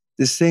entered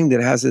this thing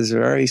that has this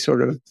very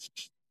sort of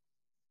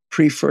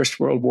pre-First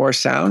World War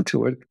sound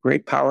to it,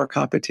 great power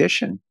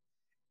competition.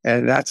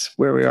 And that's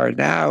where we are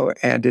now.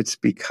 And it's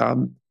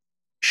become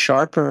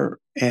sharper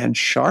and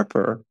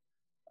sharper.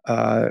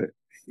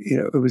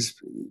 It was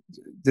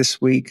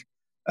this week,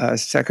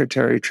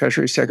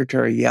 Treasury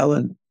Secretary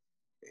Yellen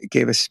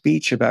gave a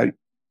speech about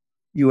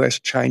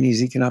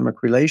U.S.-Chinese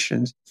economic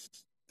relations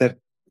that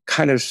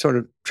kind of sort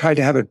of tried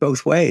to have it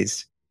both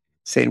ways,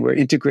 saying we're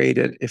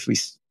integrated. If we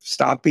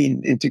stop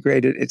being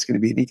integrated, it's going to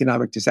be an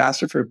economic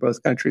disaster for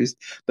both countries.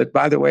 But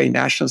by the way,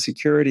 national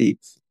security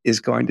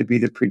is going to be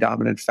the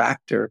predominant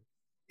factor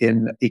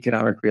in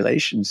economic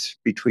relations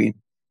between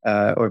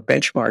or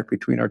benchmark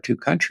between our two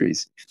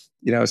countries.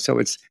 So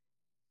it's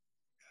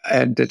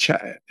and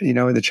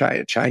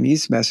the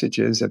Chinese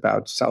messages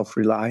about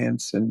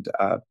self-reliance and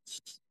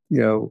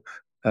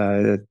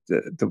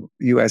the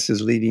U.S.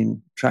 is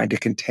leading, trying to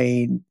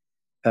contain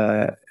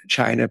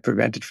China,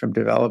 prevent it from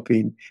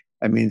developing.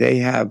 I mean, they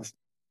have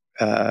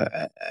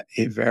a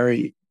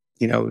very,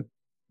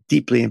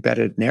 deeply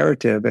embedded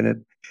narrative, and it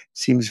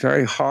seems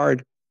very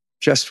hard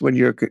just when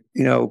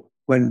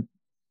when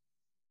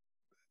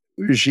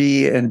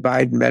Xi and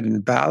Biden met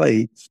in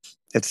Bali,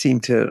 it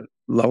seemed to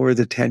lower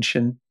the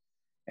tension.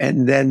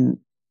 And then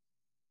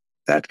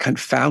that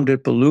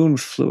confounded balloon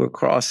flew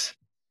across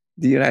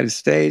the United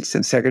States,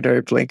 and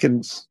Secretary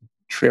Blinken's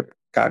trip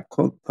got,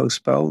 quote,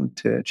 postponed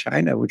to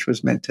China, which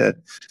was meant to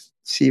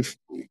see if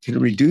it can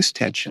reduce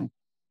tension.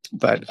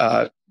 But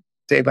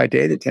day by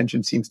day, the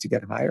tension seems to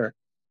get higher.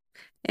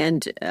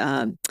 And,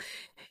 and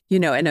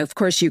of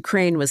course,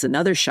 Ukraine was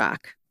another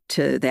shock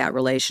to that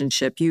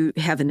relationship. You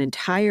have an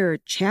entire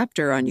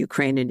chapter on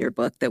Ukraine in your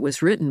book that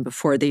was written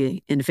before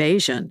the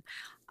invasion.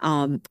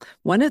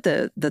 One of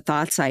the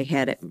thoughts I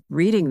had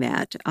reading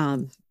that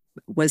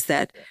was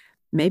that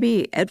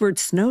maybe Edward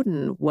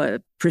Snowden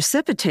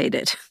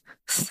precipitated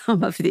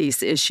some of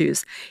these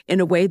issues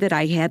in a way that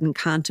I hadn't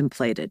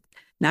contemplated,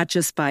 not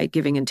just by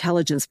giving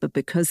intelligence, but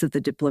because of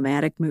the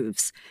diplomatic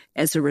moves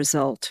as a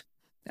result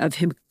of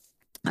him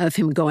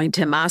going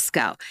to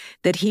Moscow,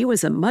 that he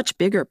was a much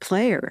bigger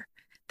player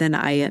than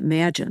I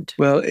imagined.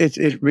 Well,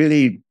 it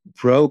really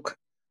broke.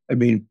 I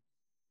mean,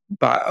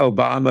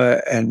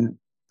 Obama and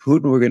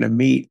Putin were going to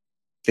meet.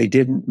 They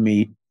didn't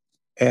meet.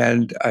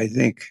 And I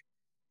think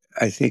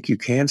you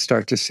can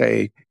start to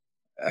say,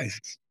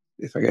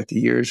 if I get the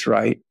years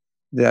right,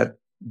 that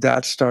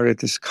started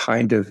this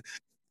kind of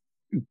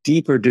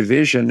deeper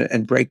division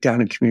and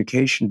breakdown in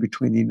communication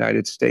between the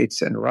United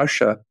States and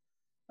Russia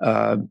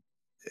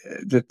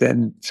that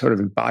then sort of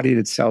embodied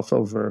itself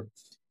over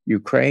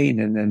Ukraine,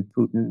 and then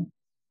Putin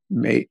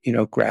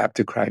grabbed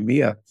the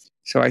Crimea.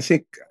 So I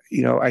think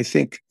you're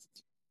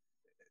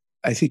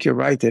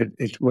right that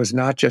it was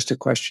not just a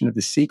question of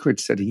the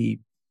secrets that he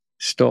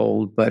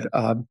stole, but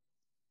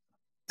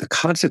the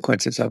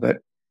consequences of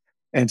it.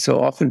 And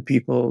so often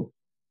people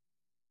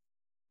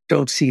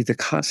don't see the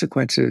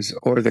consequences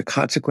or the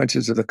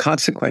consequences of the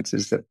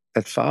consequences that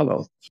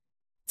follow.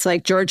 It's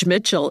like George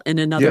Mitchell in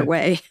another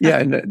way. Yeah,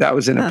 and that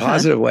was in a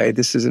positive way.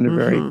 This is in a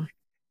very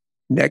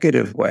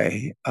negative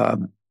way. I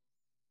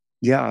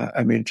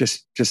mean,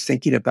 just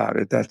thinking about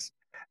it,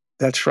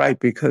 that's right,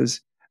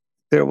 because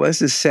there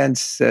was a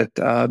sense that,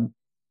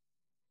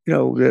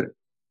 that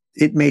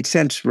it made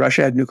sense.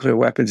 Russia had nuclear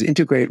weapons,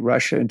 integrate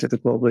Russia into the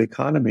global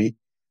economy.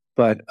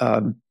 But,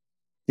 the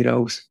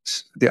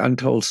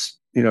untold,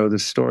 the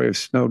story of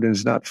Snowden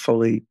is not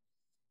fully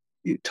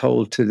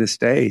told to this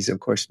day. He's, of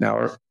course,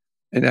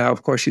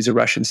 of course, he's a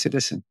Russian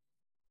citizen.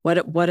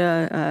 What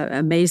a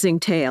amazing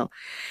tale.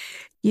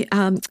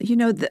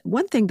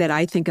 One thing that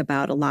I think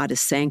about a lot is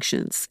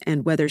sanctions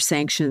and whether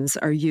sanctions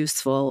are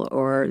useful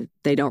or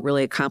they don't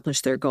really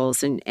accomplish their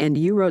goals. And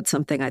you wrote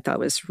something I thought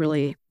was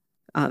really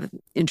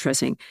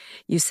interesting.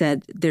 You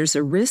said there's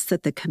a risk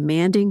that the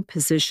commanding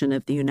position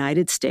of the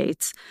United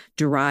States,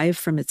 derived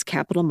from its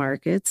capital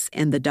markets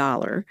and the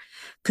dollar,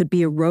 could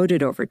be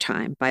eroded over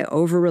time by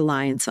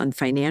over-reliance on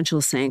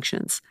financial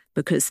sanctions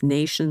because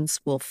nations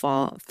will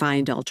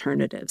find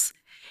alternatives.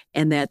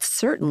 And that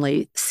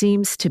certainly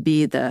seems to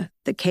be the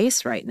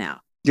case right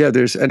now. Yeah,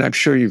 and I'm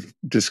sure you've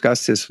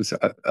discussed this with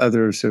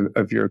others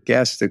of your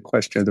guests, the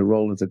question of the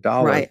role of the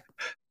dollar. Right.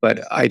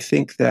 But I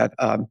think that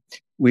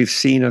we've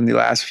seen in the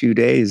last few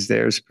days,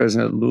 there's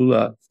President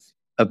Lula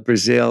of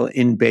Brazil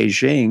in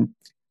Beijing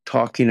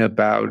talking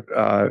about,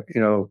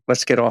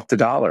 let's get off the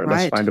dollar.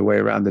 Right. Let's find a way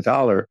around the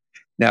dollar.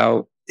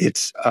 Now,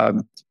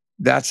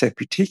 that's a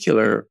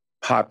particular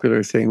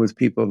popular thing with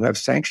people who have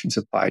sanctions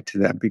applied to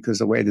them because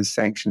the way the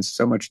sanctions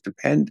so much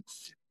depend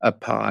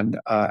upon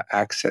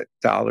access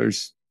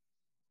dollars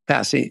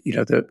passing,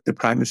 the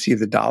primacy of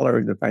the dollar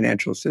in the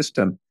financial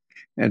system.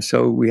 And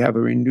so we have a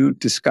renewed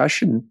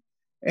discussion,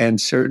 and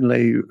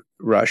certainly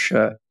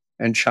Russia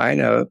and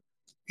China,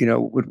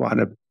 would want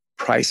to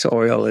price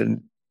oil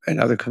and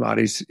other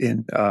commodities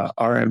in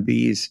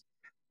RMBs,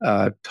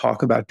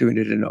 talk about doing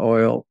it in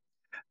oil.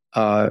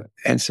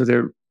 And so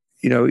they're,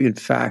 in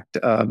fact,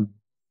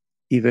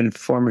 even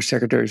former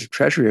secretaries of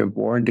Treasury have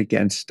warned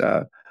against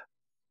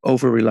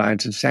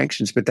over-reliance on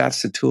sanctions, but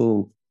that's the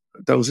tool.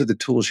 Those are the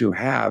tools you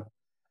have.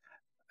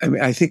 I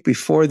mean, I think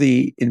before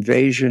the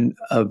invasion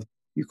of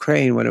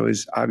Ukraine, when it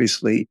was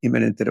obviously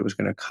imminent that it was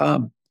going to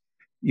come,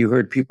 you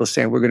heard people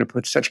saying, we're going to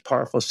put such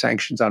powerful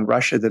sanctions on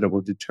Russia that it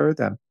will deter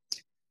them.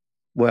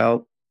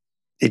 Well,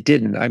 it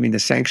didn't. I mean, the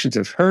sanctions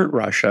have hurt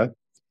Russia,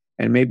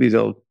 and maybe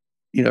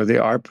they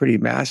are pretty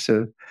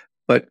massive,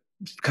 but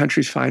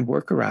countries find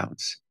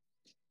workarounds.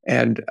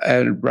 And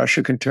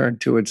Russia can turn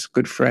to its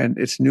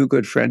new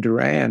good friend,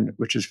 Iran,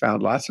 which has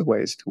found lots of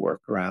ways to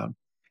work around.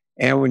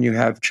 And when you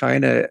have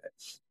China,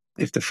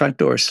 if the front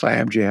door is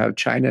slammed, you have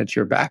China at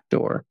your back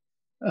door.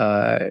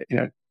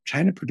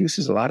 China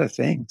produces a lot of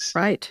things.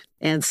 Right.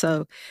 And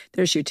so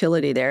there's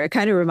utility there. It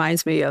kind of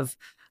reminds me of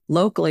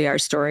locally our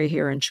story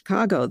here in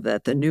Chicago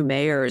that the new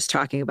mayor is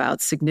talking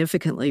about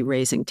significantly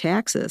raising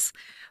taxes,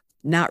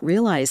 not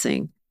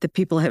realizing that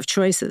people have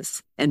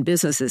choices and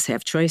businesses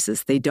have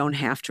choices. They don't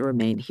have to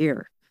remain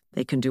here.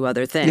 They can do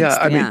other things. Yeah,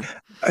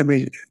 I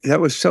mean, that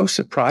was so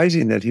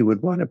surprising that he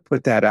would want to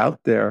put that out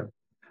there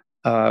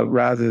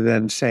rather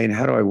than saying,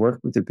 how do I work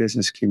with the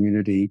business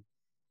community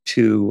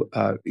to,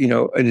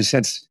 in a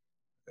sense,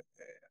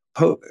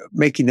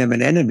 making them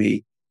an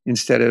enemy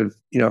instead of,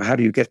 how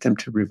do you get them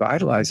to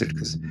revitalize it?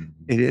 Because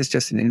it is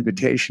just an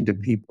invitation to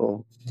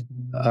people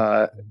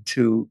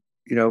to,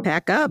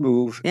 pack up,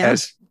 move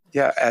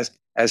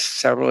as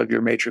several of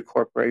your major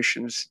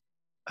corporations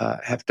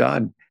have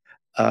done.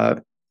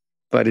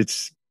 But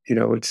it's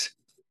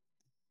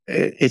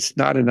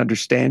not an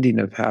understanding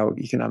of how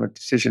economic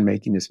decision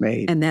making is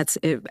made. And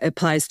it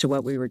applies to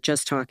what we were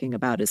just talking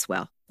about as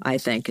well, I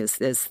think is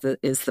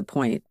the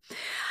point.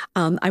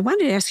 I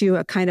wanted to ask you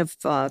a kind of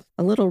a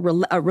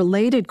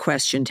related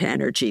question to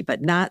energy,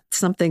 but not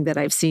something that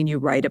I've seen you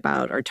write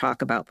about or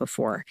talk about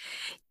before.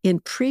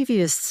 In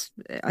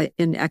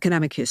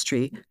economic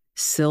history,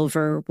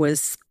 silver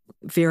was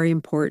very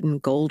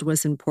important, gold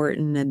was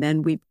important, and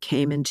then we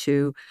came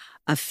into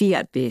a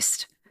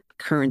fiat-based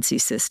currency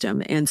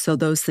system. And so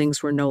those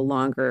things were no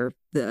longer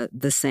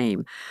the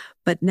same.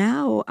 But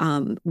now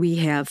we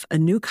have a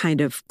new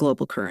kind of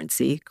global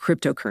currency,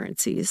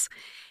 cryptocurrencies,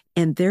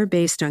 and they're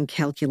based on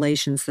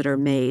calculations that are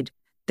made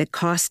that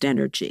cost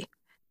energy.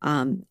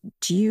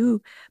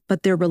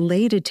 But they're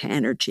related to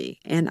energy.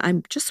 And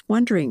I'm just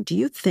wondering, do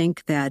you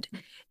think that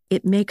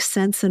it makes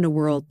sense in a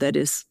world that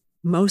is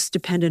most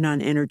dependent on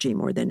energy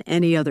more than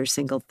any other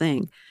single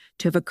thing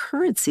to have a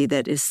currency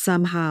that is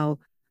somehow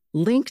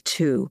linked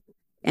to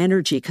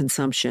energy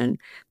consumption,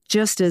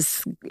 just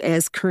as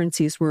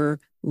currencies were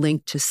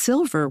linked to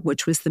silver,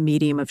 which was the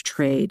medium of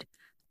trade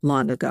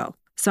long ago?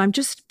 So I'm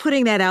just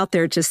putting that out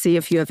there to see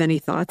if you have any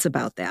thoughts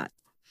about that.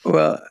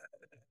 Well,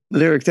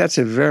 Lyric, that's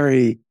a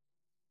very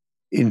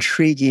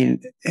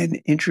intriguing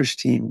and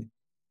interesting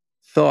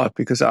thought,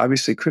 because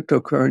obviously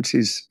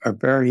cryptocurrencies are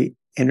very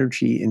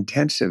energy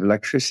intensive,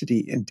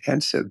 electricity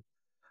intensive.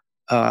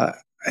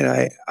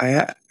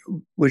 And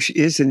which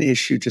is an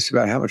issue just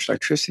about how much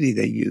electricity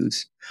they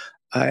use.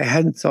 I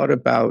hadn't thought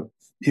about,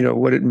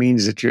 what it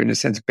means that you're in a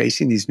sense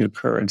basing these new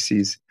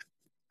currencies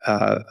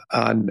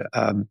on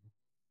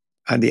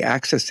the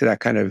access to that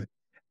kind of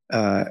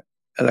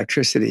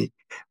electricity.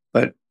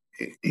 But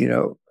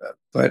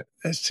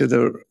as to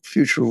the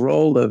future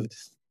role of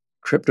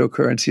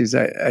cryptocurrencies,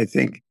 I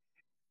think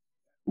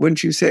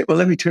wouldn't you say? Well,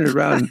 let me turn it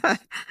around. Uh,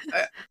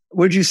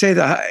 would you say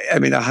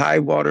the high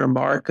water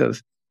mark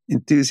of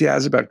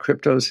enthusiasm about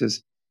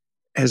cryptos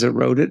has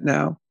eroded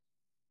now?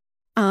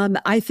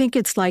 I think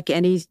it's like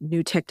any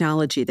new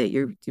technology that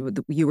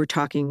you were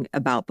talking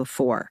about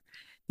before.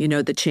 You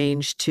know, the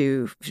change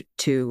to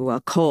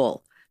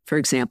coal, for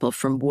example,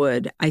 from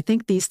wood. I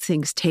think these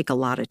things take a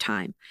lot of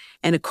time,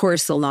 and of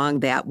course, along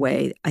that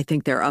way, I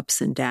think there are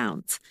ups and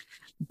downs.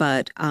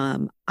 But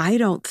I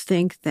don't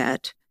think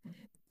that,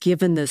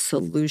 given the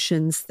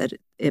solutions that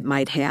it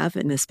might have,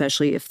 and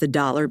especially if the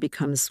dollar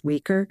becomes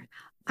weaker,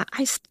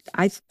 I,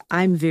 I,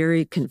 I'm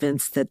very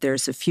convinced that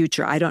there's a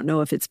future. I don't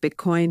know if it's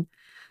Bitcoin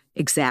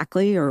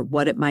exactly or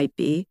what it might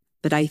be,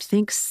 but I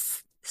think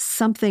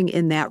something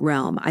in that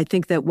realm. I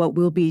think that what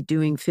we'll be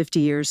doing 50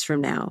 years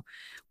from now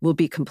will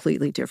be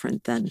completely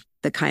different than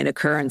the kind of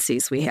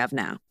currencies we have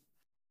now.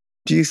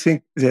 Do you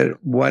think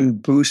that one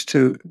boost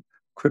to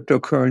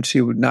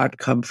cryptocurrency would not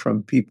come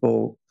from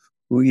people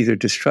who either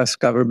distrust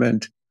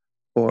government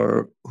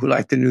or who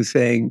like the new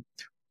thing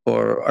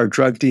or are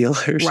drug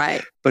dealers,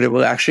 Right. but it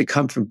will actually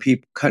come from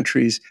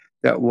countries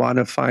that want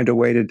to find a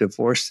way to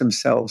divorce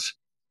themselves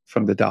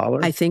from the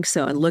dollar? I think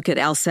so. And look at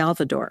El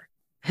Salvador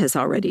has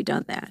already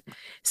done that.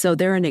 So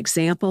they're an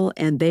example,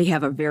 and they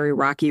have a very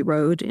rocky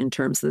road in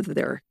terms of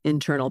their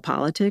internal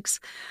politics.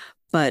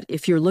 But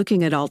if you're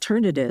looking at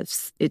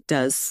alternatives, it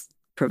does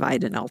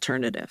provide an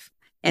alternative.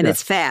 And Yeah.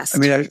 it's fast. I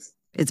mean,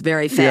 it's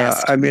very yeah,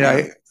 fast. I mean,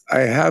 I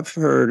have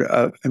heard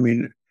of,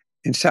 in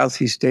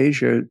Southeast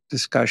Asia,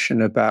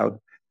 discussion about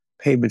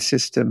payment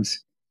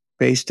systems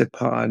based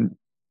upon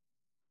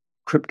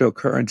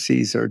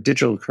cryptocurrencies or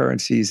digital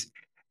currencies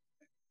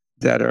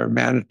that are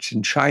managed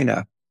in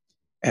China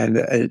and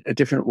a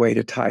different way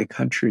to tie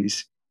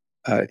countries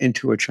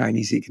into a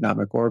Chinese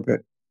economic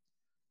orbit.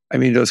 I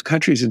mean, those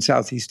countries in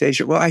Southeast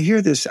Asia, well, I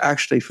hear this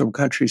actually from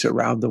countries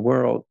around the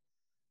world,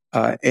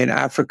 in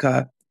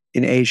Africa,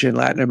 in Asia, in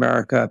Latin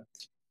America,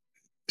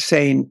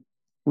 saying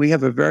we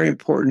have a very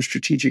important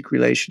strategic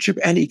relationship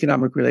and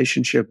economic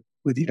relationship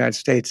with the United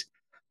States,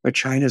 but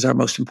China is our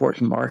most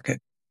important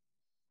market.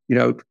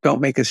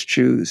 Don't make us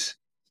choose.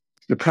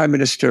 The prime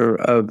minister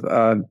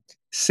of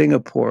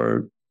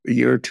Singapore a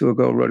year or two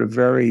ago wrote a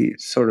very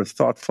sort of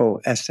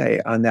thoughtful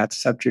essay on that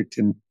subject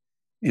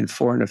in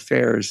Foreign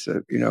Affairs.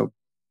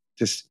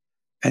 Just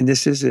and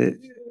this is an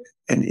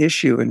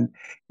issue, and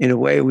in a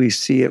way, we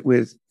see it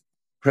with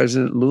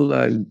President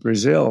Lula in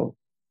Brazil.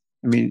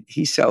 I mean,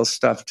 he sells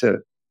stuff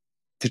to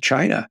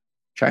China.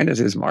 China's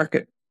his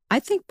market. I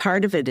think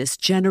part of it is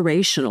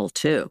generational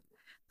too.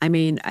 I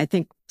mean, I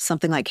think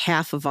something like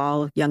half of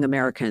all young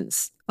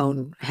Americans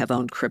have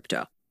owned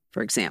crypto,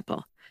 for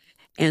example.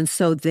 And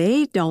so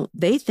they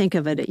think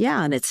of it,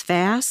 yeah, and it's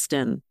fast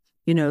and,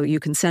 you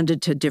can send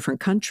it to different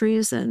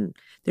countries and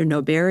there are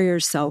no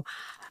barriers. So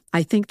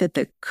I think that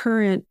the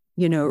current,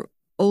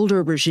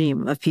 older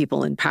regime of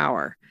people in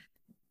power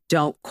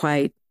don't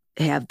quite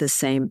have the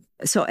same.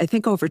 So I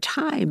think over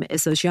time,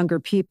 as those younger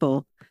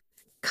people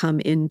come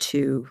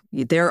into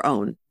their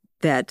own,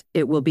 that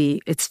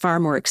it's far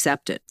more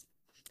accepted.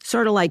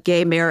 Sort of like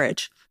gay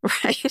marriage,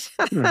 right?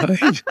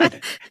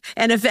 Right.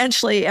 And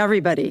eventually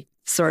everybody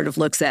sort of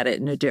looks at it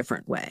in a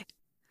different way.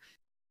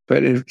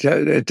 But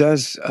it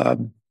does,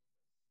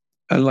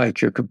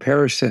 unlike your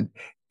comparison,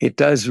 it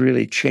does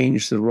really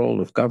change the role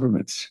of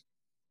governments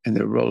and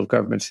the role of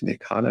governments in the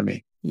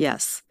economy.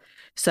 Yes.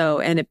 So,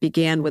 and it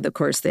began with, of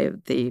course,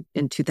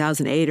 in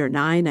 2008 or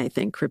 9, I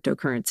think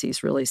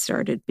cryptocurrencies really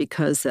started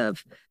because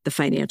of the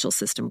financial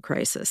system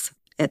crisis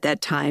at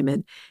that time.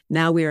 And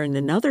now we are in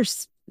another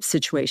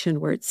situation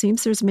where it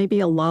seems there's maybe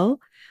a lull,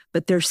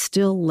 but there's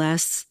still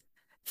less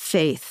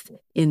faith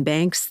in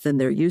banks than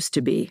there used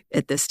to be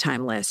at this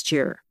time last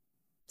year.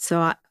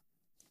 So,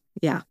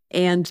 yeah.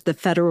 And the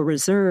Federal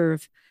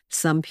Reserve,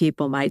 some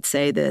people might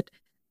say that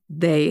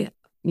they,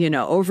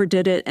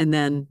 overdid it and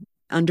then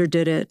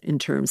underdid it in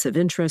terms of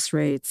interest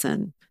rates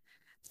and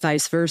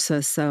vice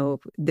versa.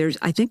 So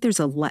I think there's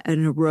an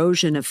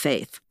erosion of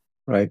faith.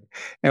 Right.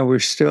 And we're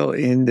still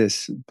in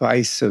this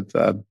vice of,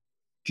 do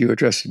you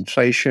address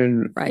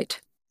inflation? Right.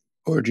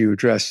 Or do you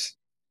address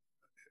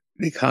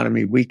the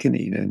economy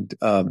weakening? And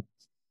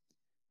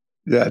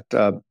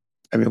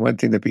one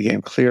thing that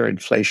became clear,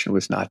 inflation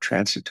was not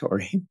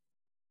transitory.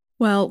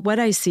 Well, what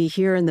I see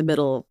here in the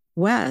Middle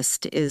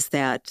West is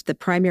that the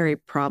primary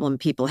problem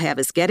people have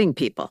is getting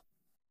people.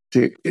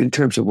 In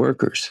terms of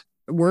workers.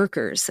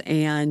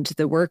 And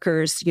the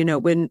workers,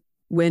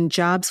 when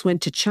jobs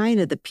went to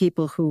China, the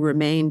people who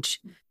remained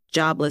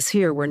jobless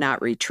here were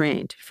not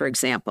retrained, for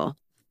example.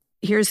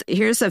 Here's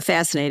a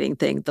fascinating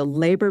thing. The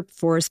labor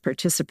force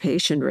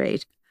participation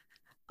rate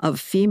of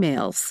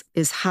females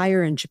is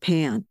higher in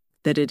Japan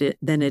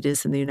than it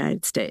is in the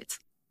United States.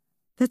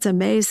 That's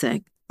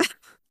amazing.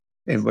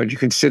 And when you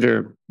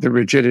consider the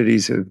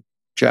rigidities of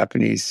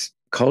Japanese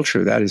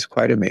culture, that is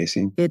quite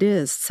amazing. It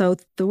is. So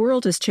the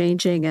world is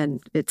changing,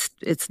 and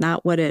it's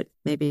not what it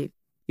maybe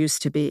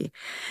used to be.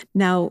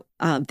 Now,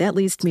 that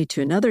leads me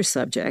to another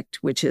subject,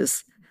 which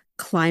is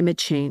climate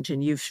change,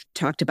 and you've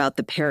talked about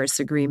the Paris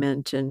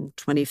Agreement in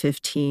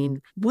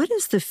 2015. What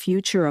is the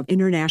future of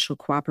international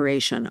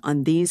cooperation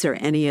on these or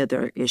any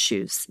other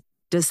issues?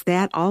 Does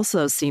that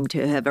also seem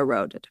to have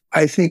eroded?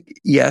 I think,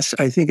 yes,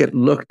 I think it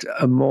looked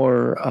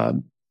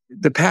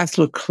the path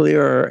looked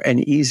clearer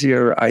and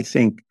easier, I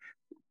think,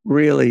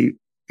 really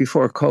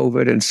before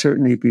COVID and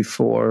certainly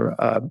before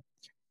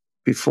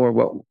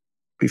what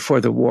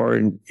before the war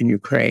in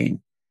Ukraine.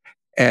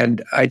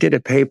 And I did a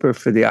paper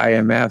for the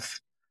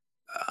IMF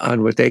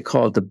on what they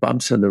called the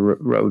bumps on the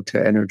road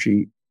to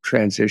energy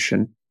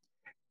transition.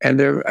 And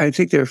I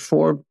think there are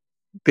four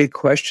big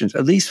questions,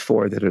 at least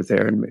four that are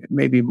there, and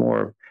maybe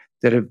more,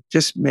 that have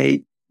just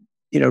made,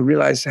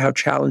 realize how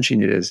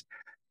challenging it is.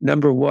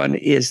 Number one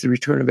is the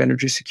return of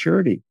energy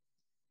security.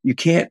 You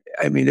can't,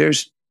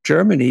 there's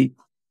Germany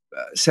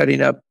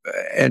setting up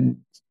and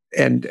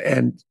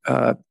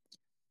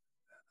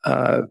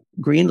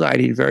green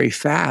lighting very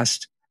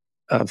fast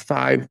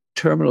 5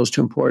 terminals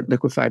to import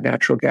liquefied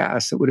natural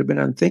gas. That would have been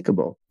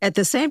unthinkable. At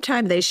the same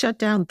time, they shut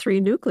down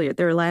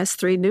their last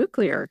 3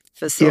 nuclear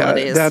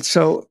facilities. Yeah, that's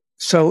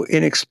so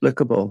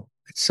inexplicable.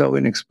 It's so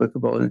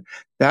inexplicable. And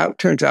that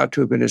turns out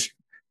to have been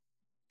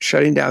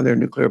shutting down their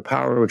nuclear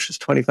power, which is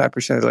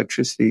 25% of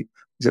electricity,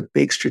 was a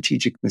big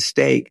strategic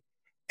mistake.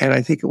 And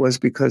I think it was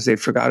because they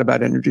forgot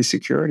about energy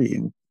security.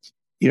 And,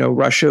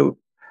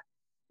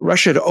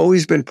 Russia had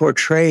always been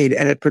portrayed,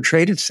 and it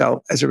portrayed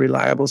itself as a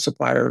reliable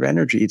supplier of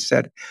energy. It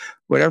said,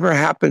 whatever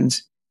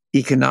happens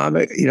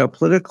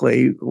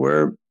politically,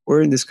 we're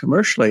in this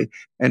commercially.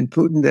 And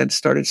Putin then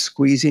started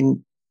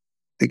squeezing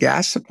the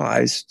gas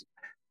supplies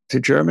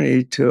to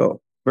Germany to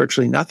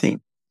virtually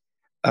nothing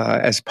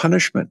as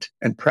punishment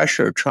and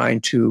pressure, trying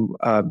to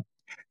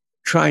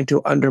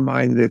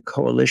undermine the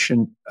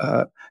coalition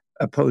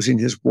opposing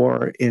his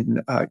war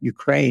in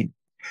Ukraine.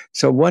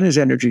 So one is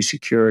energy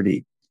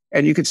security.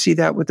 And you could see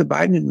that with the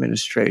Biden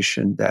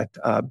administration, that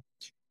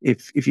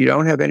if you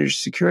don't have energy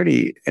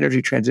security,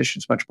 energy transition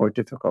is much more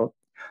difficult.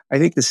 I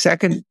think the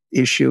second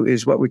issue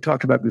is what we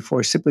talked about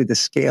before, simply the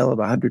scale of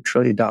a $100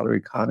 trillion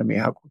economy.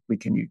 How quickly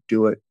can you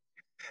do it?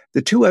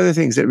 The two other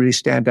things that really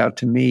stand out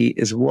to me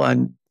is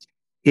one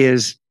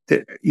is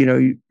that,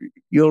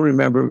 you'll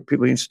remember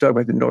people used to talk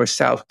about the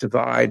North-South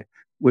divide,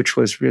 which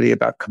was really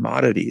about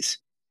commodities,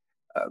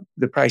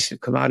 the price of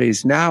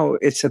commodities. Now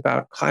it's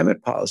about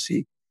climate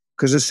policy.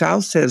 Because the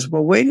South says,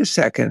 well, wait a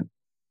second,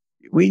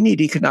 we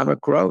need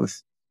economic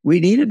growth. We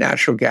need a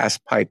natural gas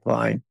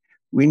pipeline.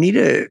 We need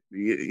to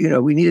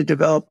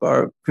develop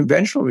our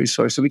conventional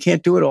resources. We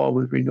can't do it all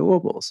with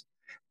renewables.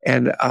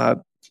 And I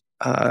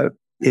can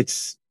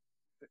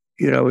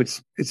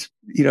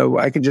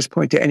just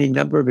point to any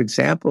number of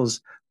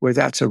examples where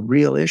that's a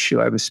real issue.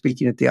 I was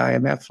speaking at the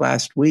IMF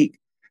last week,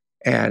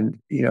 and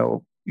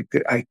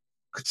I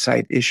could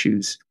cite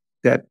issues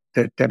that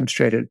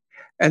demonstrated.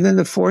 And then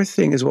the fourth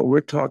thing is what we're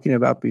talking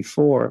about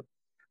before,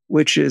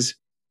 which is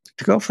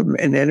to go from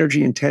an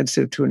energy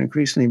intensive to an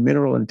increasingly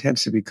mineral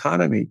intensive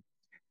economy.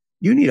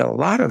 You need a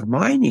lot of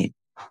mining.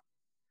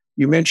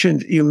 You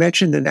mentioned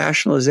the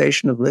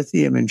nationalization of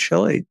lithium in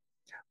Chile.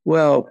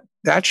 Well,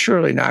 that's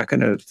surely not going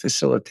to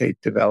facilitate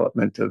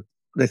development of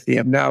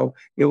lithium. Now,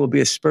 it will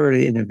be a spur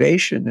to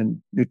innovation and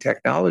new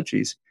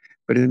technologies.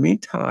 But in the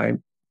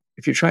meantime,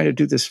 if you're trying to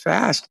do this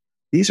fast,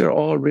 these are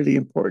all really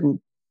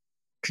important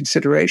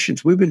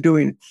considerations. We've been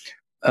doing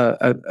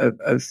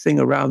a thing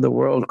around the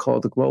world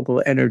called the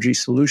Global Energy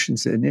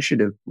Solutions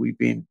Initiative. We've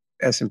been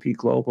S&P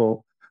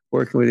Global,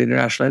 working with the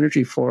International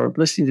Energy Forum,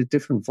 listening to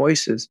different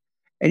voices.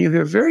 And you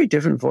hear very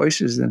different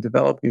voices in the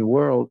developing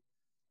world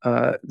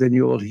than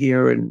you will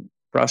hear in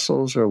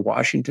Brussels or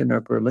Washington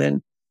or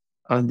Berlin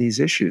on these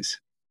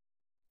issues.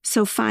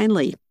 So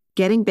finally,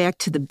 getting back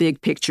to the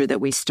big picture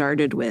that we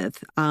started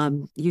with,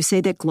 you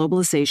say that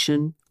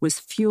globalization was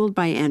fueled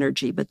by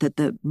energy, but that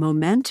the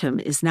momentum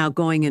is now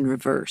going in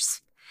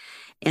reverse.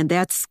 And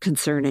that's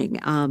concerning.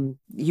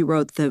 You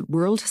wrote, the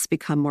world has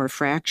become more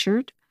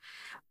fractured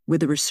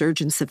with a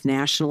resurgence of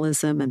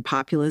nationalism and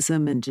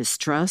populism and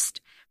distrust,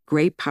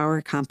 great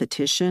power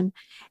competition,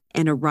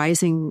 and the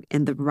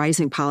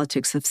rising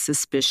politics of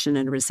suspicion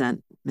and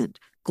resentment.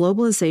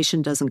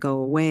 Globalization doesn't go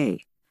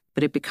away,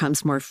 but it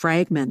becomes more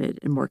fragmented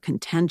and more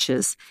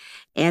contentious,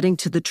 adding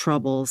to the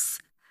troubles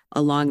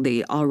along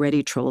the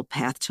already troubled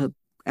path to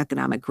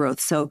economic growth.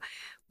 So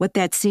what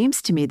that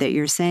seems to me that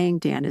you're saying,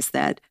 Dan, is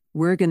that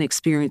we're going to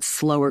experience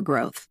slower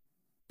growth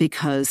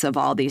because of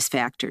all these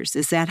factors.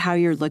 Is that how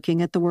you're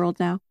looking at the world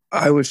now?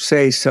 I would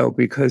say so,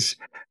 because,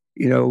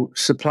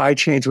 supply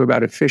chains were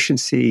about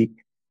efficiency,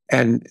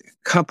 and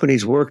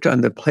companies worked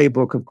on the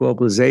playbook of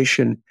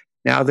globalization.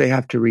 Now they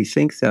have to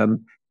rethink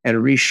them, and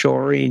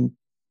reshoring,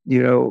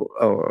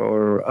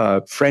 or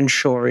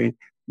friendshoring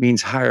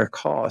means higher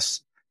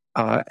costs.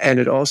 And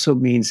it also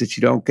means that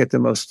you don't get the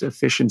most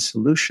efficient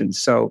solution.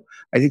 So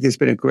I think there's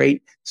been a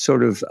great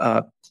sort of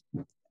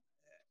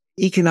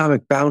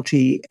economic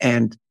bounty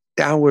and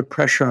downward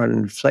pressure on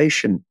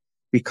inflation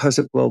because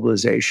of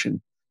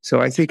globalization. So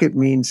I think it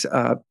means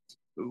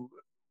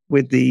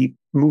with the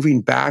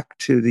moving back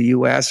to the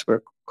U.S.,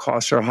 where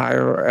costs are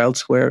higher or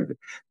elsewhere.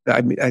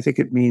 I think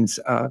it means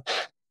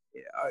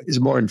is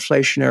more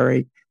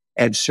inflationary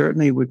and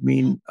certainly would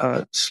mean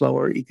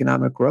slower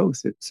economic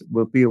growth. It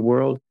will be a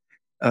world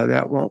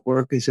that won't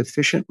work as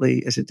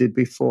efficiently as it did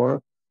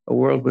before, a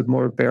world with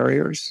more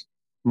barriers,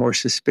 more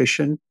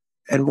suspicion,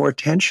 and more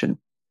tension.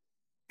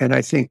 And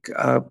I think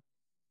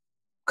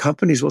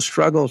companies will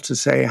struggle to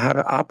say how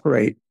to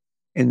operate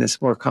in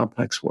this more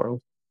complex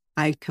world.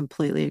 I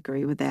completely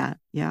agree with that.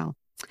 Yeah.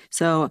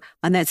 So,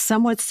 on that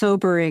somewhat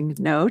sobering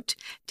note,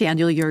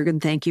 Daniel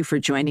Yergin, thank you for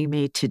joining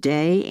me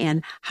today.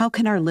 And how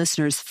can our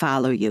listeners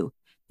follow you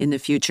in the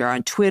future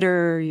on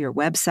Twitter, your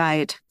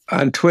website?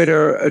 On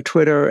Twitter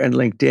and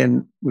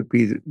LinkedIn would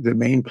be the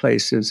main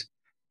places.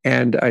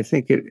 And I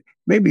think it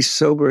may be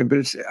sobering,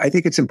 but I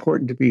think it's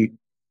important to be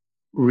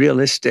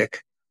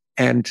realistic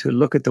and to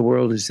look at the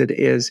world as it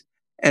is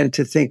and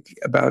to think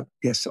about,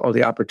 yes, all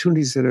the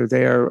opportunities that are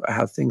there,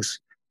 how things,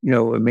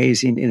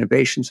 amazing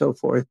innovation, so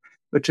forth,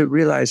 but to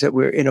realize that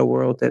we're in a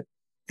world that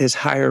is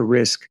higher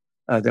risk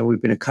than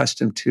we've been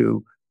accustomed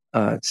to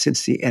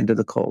since the end of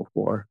the Cold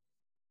War.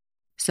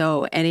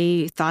 So,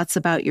 any thoughts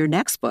about your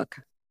next book?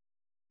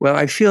 Well,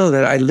 I feel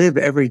that I live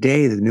every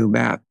day the new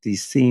map.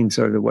 These themes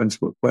are the ones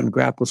one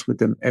grapples with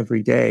them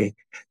every day.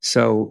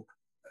 So,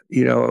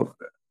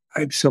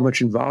 I'm so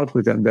much involved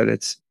with them that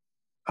it's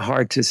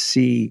hard to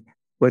see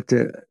what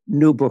the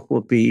new book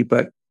will be,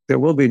 but there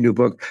will be a new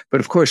book.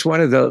 But of course,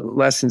 one of the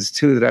lessons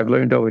too that I've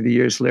learned over the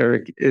years,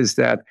 Lyric, is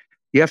that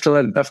you have to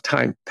let enough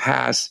time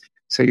pass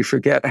so you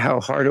forget how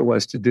hard it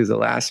was to do the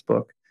last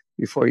book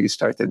before you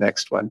start the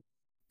next one.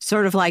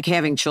 Sort of like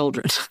having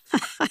children.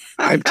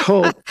 I'm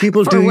told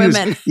people For do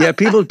women.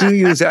 people do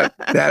use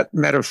that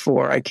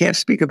metaphor. I can't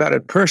speak about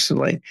it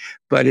personally,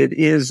 but it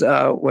is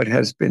what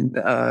has been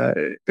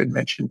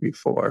mentioned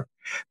before.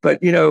 But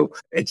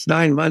it's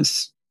 9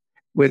 months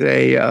with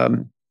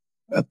a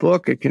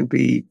book. It can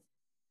be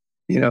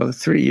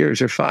 3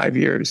 years or 5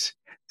 years.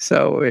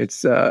 So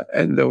it's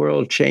and the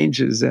world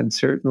changes, and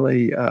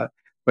certainly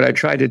what I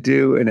tried to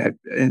do in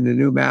the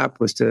new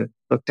map was to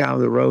look down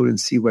the road and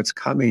see what's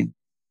coming.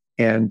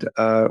 And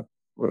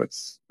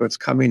what's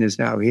coming is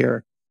now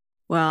here.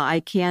 Well, I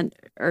can't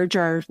urge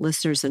our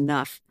listeners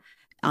enough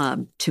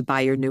to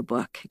buy your new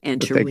book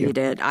and to read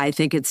it. I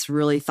think it's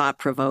really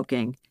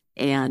thought-provoking,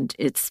 and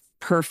it's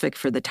perfect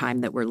for the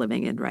time that we're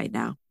living in right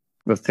now.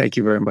 Well, thank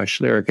you very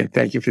much, Lyric, and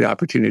thank you for the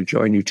opportunity to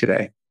join you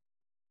today.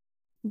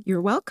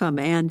 You're welcome.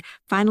 And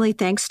finally,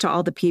 thanks to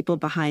all the people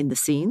behind the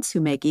scenes who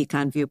make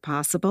EconView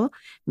possible,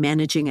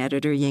 managing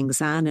editor Ying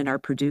Zhan and our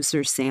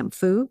producer Sam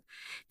Fu.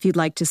 If you'd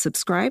like to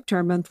subscribe to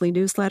our monthly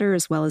newsletter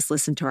as well as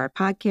listen to our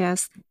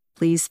podcast,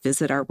 please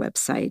visit our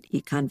website,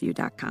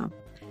 econview.com.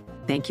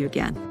 Thank you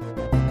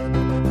again.